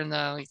Arthur in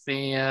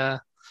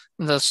the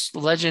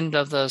Legend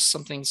of the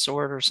something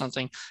sword or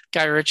something.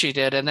 Guy Ritchie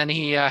did, and then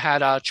he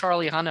had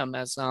Charlie Hunnam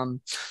as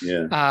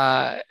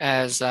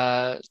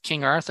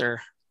King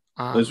Arthur.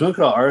 There's one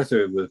called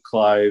Arthur with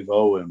Clive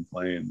Owen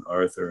playing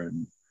Arthur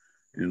in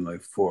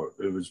like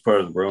it was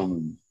part of the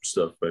Roman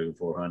stuff back in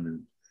 400.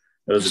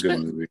 That was a good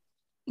movie.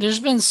 There's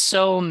been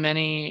so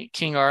many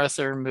King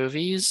Arthur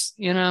movies,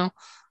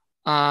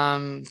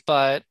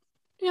 but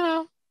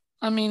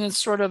it's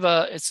sort of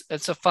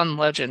it's a fun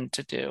legend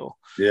to do.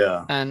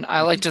 Yeah. And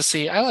I like to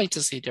see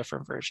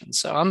different versions.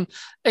 So I'm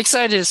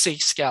excited to see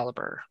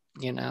Excalibur,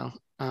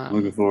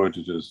 looking forward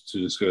to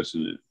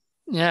discussing it.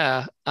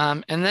 Yeah.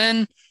 And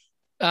then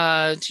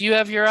do you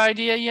have your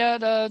idea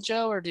yet,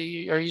 Joe, or are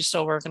you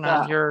still working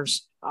on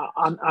yours?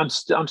 I'm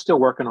still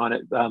working on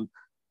it.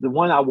 The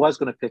one I was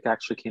going to pick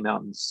actually came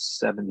out in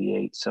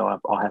 78, so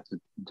I'll have to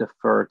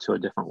defer to a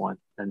different one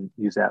and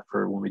use that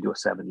for when we do a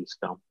 70s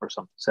film or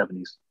some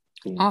 70s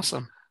theme.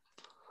 Awesome.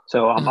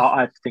 So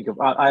I have to think of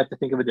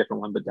a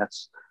different one, but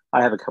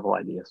I have a couple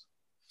ideas.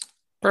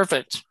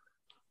 Perfect.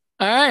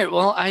 All right.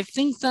 Well, I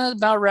think that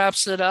about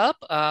wraps it up.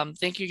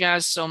 Thank you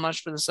guys so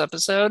much for this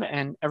episode,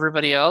 and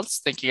everybody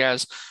else. Thank you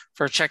guys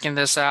for checking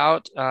this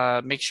out.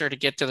 Make sure to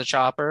get to the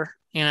chopper.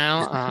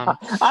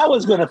 I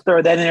was going to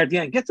throw that in there at the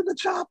end. Get to the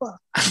chopper.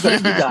 But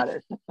you got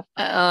it.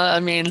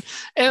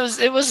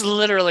 It was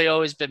literally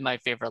always been my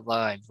favorite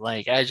line.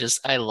 Like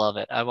I love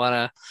it. I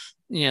want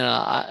to,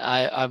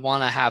 I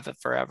want to have it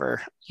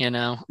forever.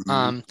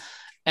 Mm-hmm.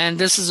 And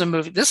this is a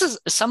movie.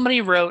 Somebody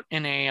wrote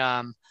in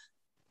a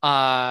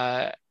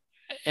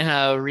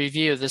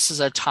review. This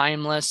is a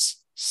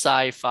timeless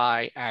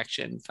sci-fi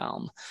action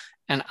film,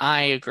 and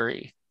I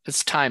agree.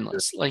 It's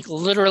timeless. Like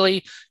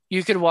literally,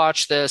 you could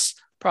watch this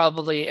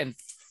probably in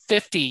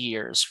 50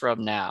 years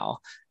from now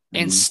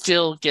and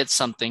still get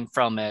something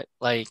from it.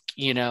 Like,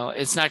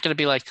 it's not going to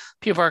be like,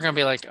 people are going to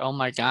be like, oh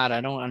my God,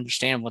 I don't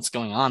understand what's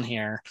going on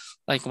here.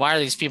 Like, why are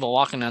these people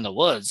walking in the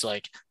woods?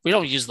 Like, we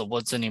don't use the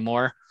woods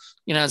anymore.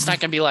 It's not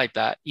going to be like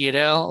that,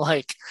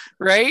 like,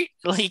 right?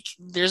 Like,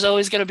 there's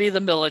always going to be the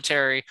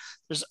military.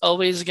 There's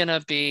always going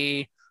to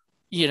be,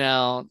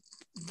 the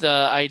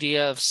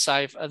idea of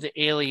the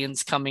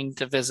aliens coming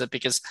to visit,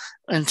 because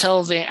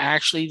until they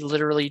actually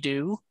literally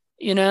do,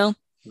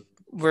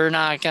 we're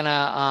not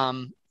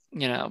gonna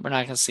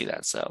see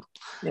that. So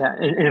yeah,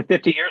 and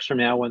 50 years from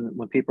now,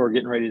 when people are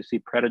getting ready to see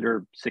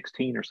Predator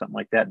 16 or something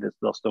like that,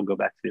 they'll still go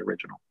back to the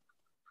original.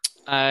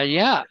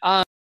 Yeah.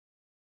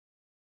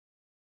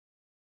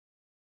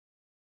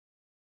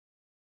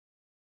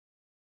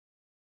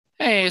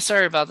 Hey,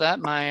 sorry about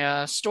that.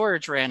 My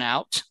storage ran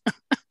out.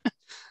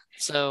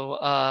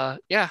 So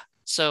yeah.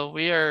 So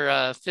we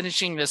are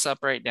finishing this up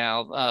right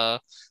now.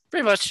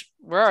 Pretty much,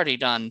 we're already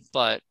done,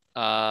 but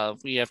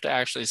we have to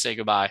actually say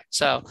goodbye.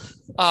 So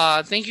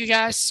thank you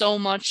guys so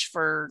much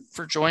for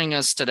joining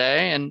us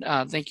today, and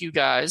thank you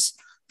guys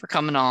for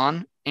coming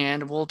on,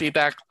 and we'll be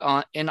back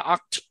in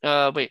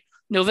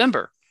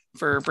November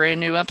for a brand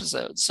new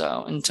episode.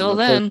 So until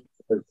then,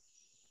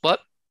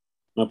 what?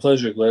 My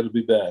pleasure. Glad to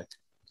be back.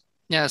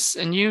 Yes,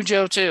 and you,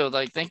 Joe, too.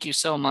 Like, thank you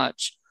so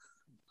much.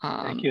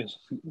 Thank you.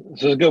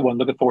 This is a good one.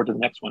 Looking forward to the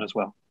next one as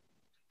well.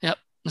 Yep.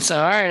 So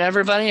all right,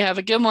 everybody, have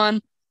a good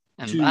one,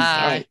 and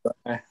bye.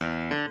 Bye.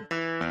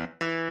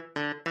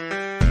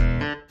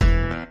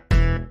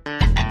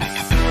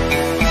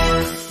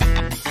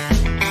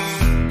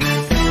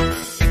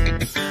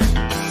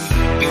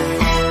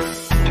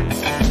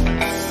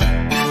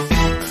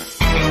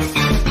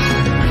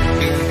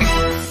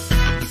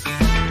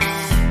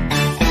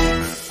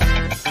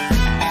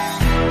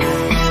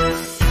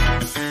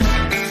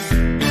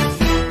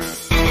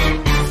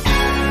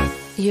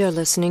 for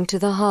listening to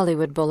the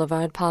Hollywood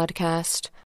Boulevard podcast.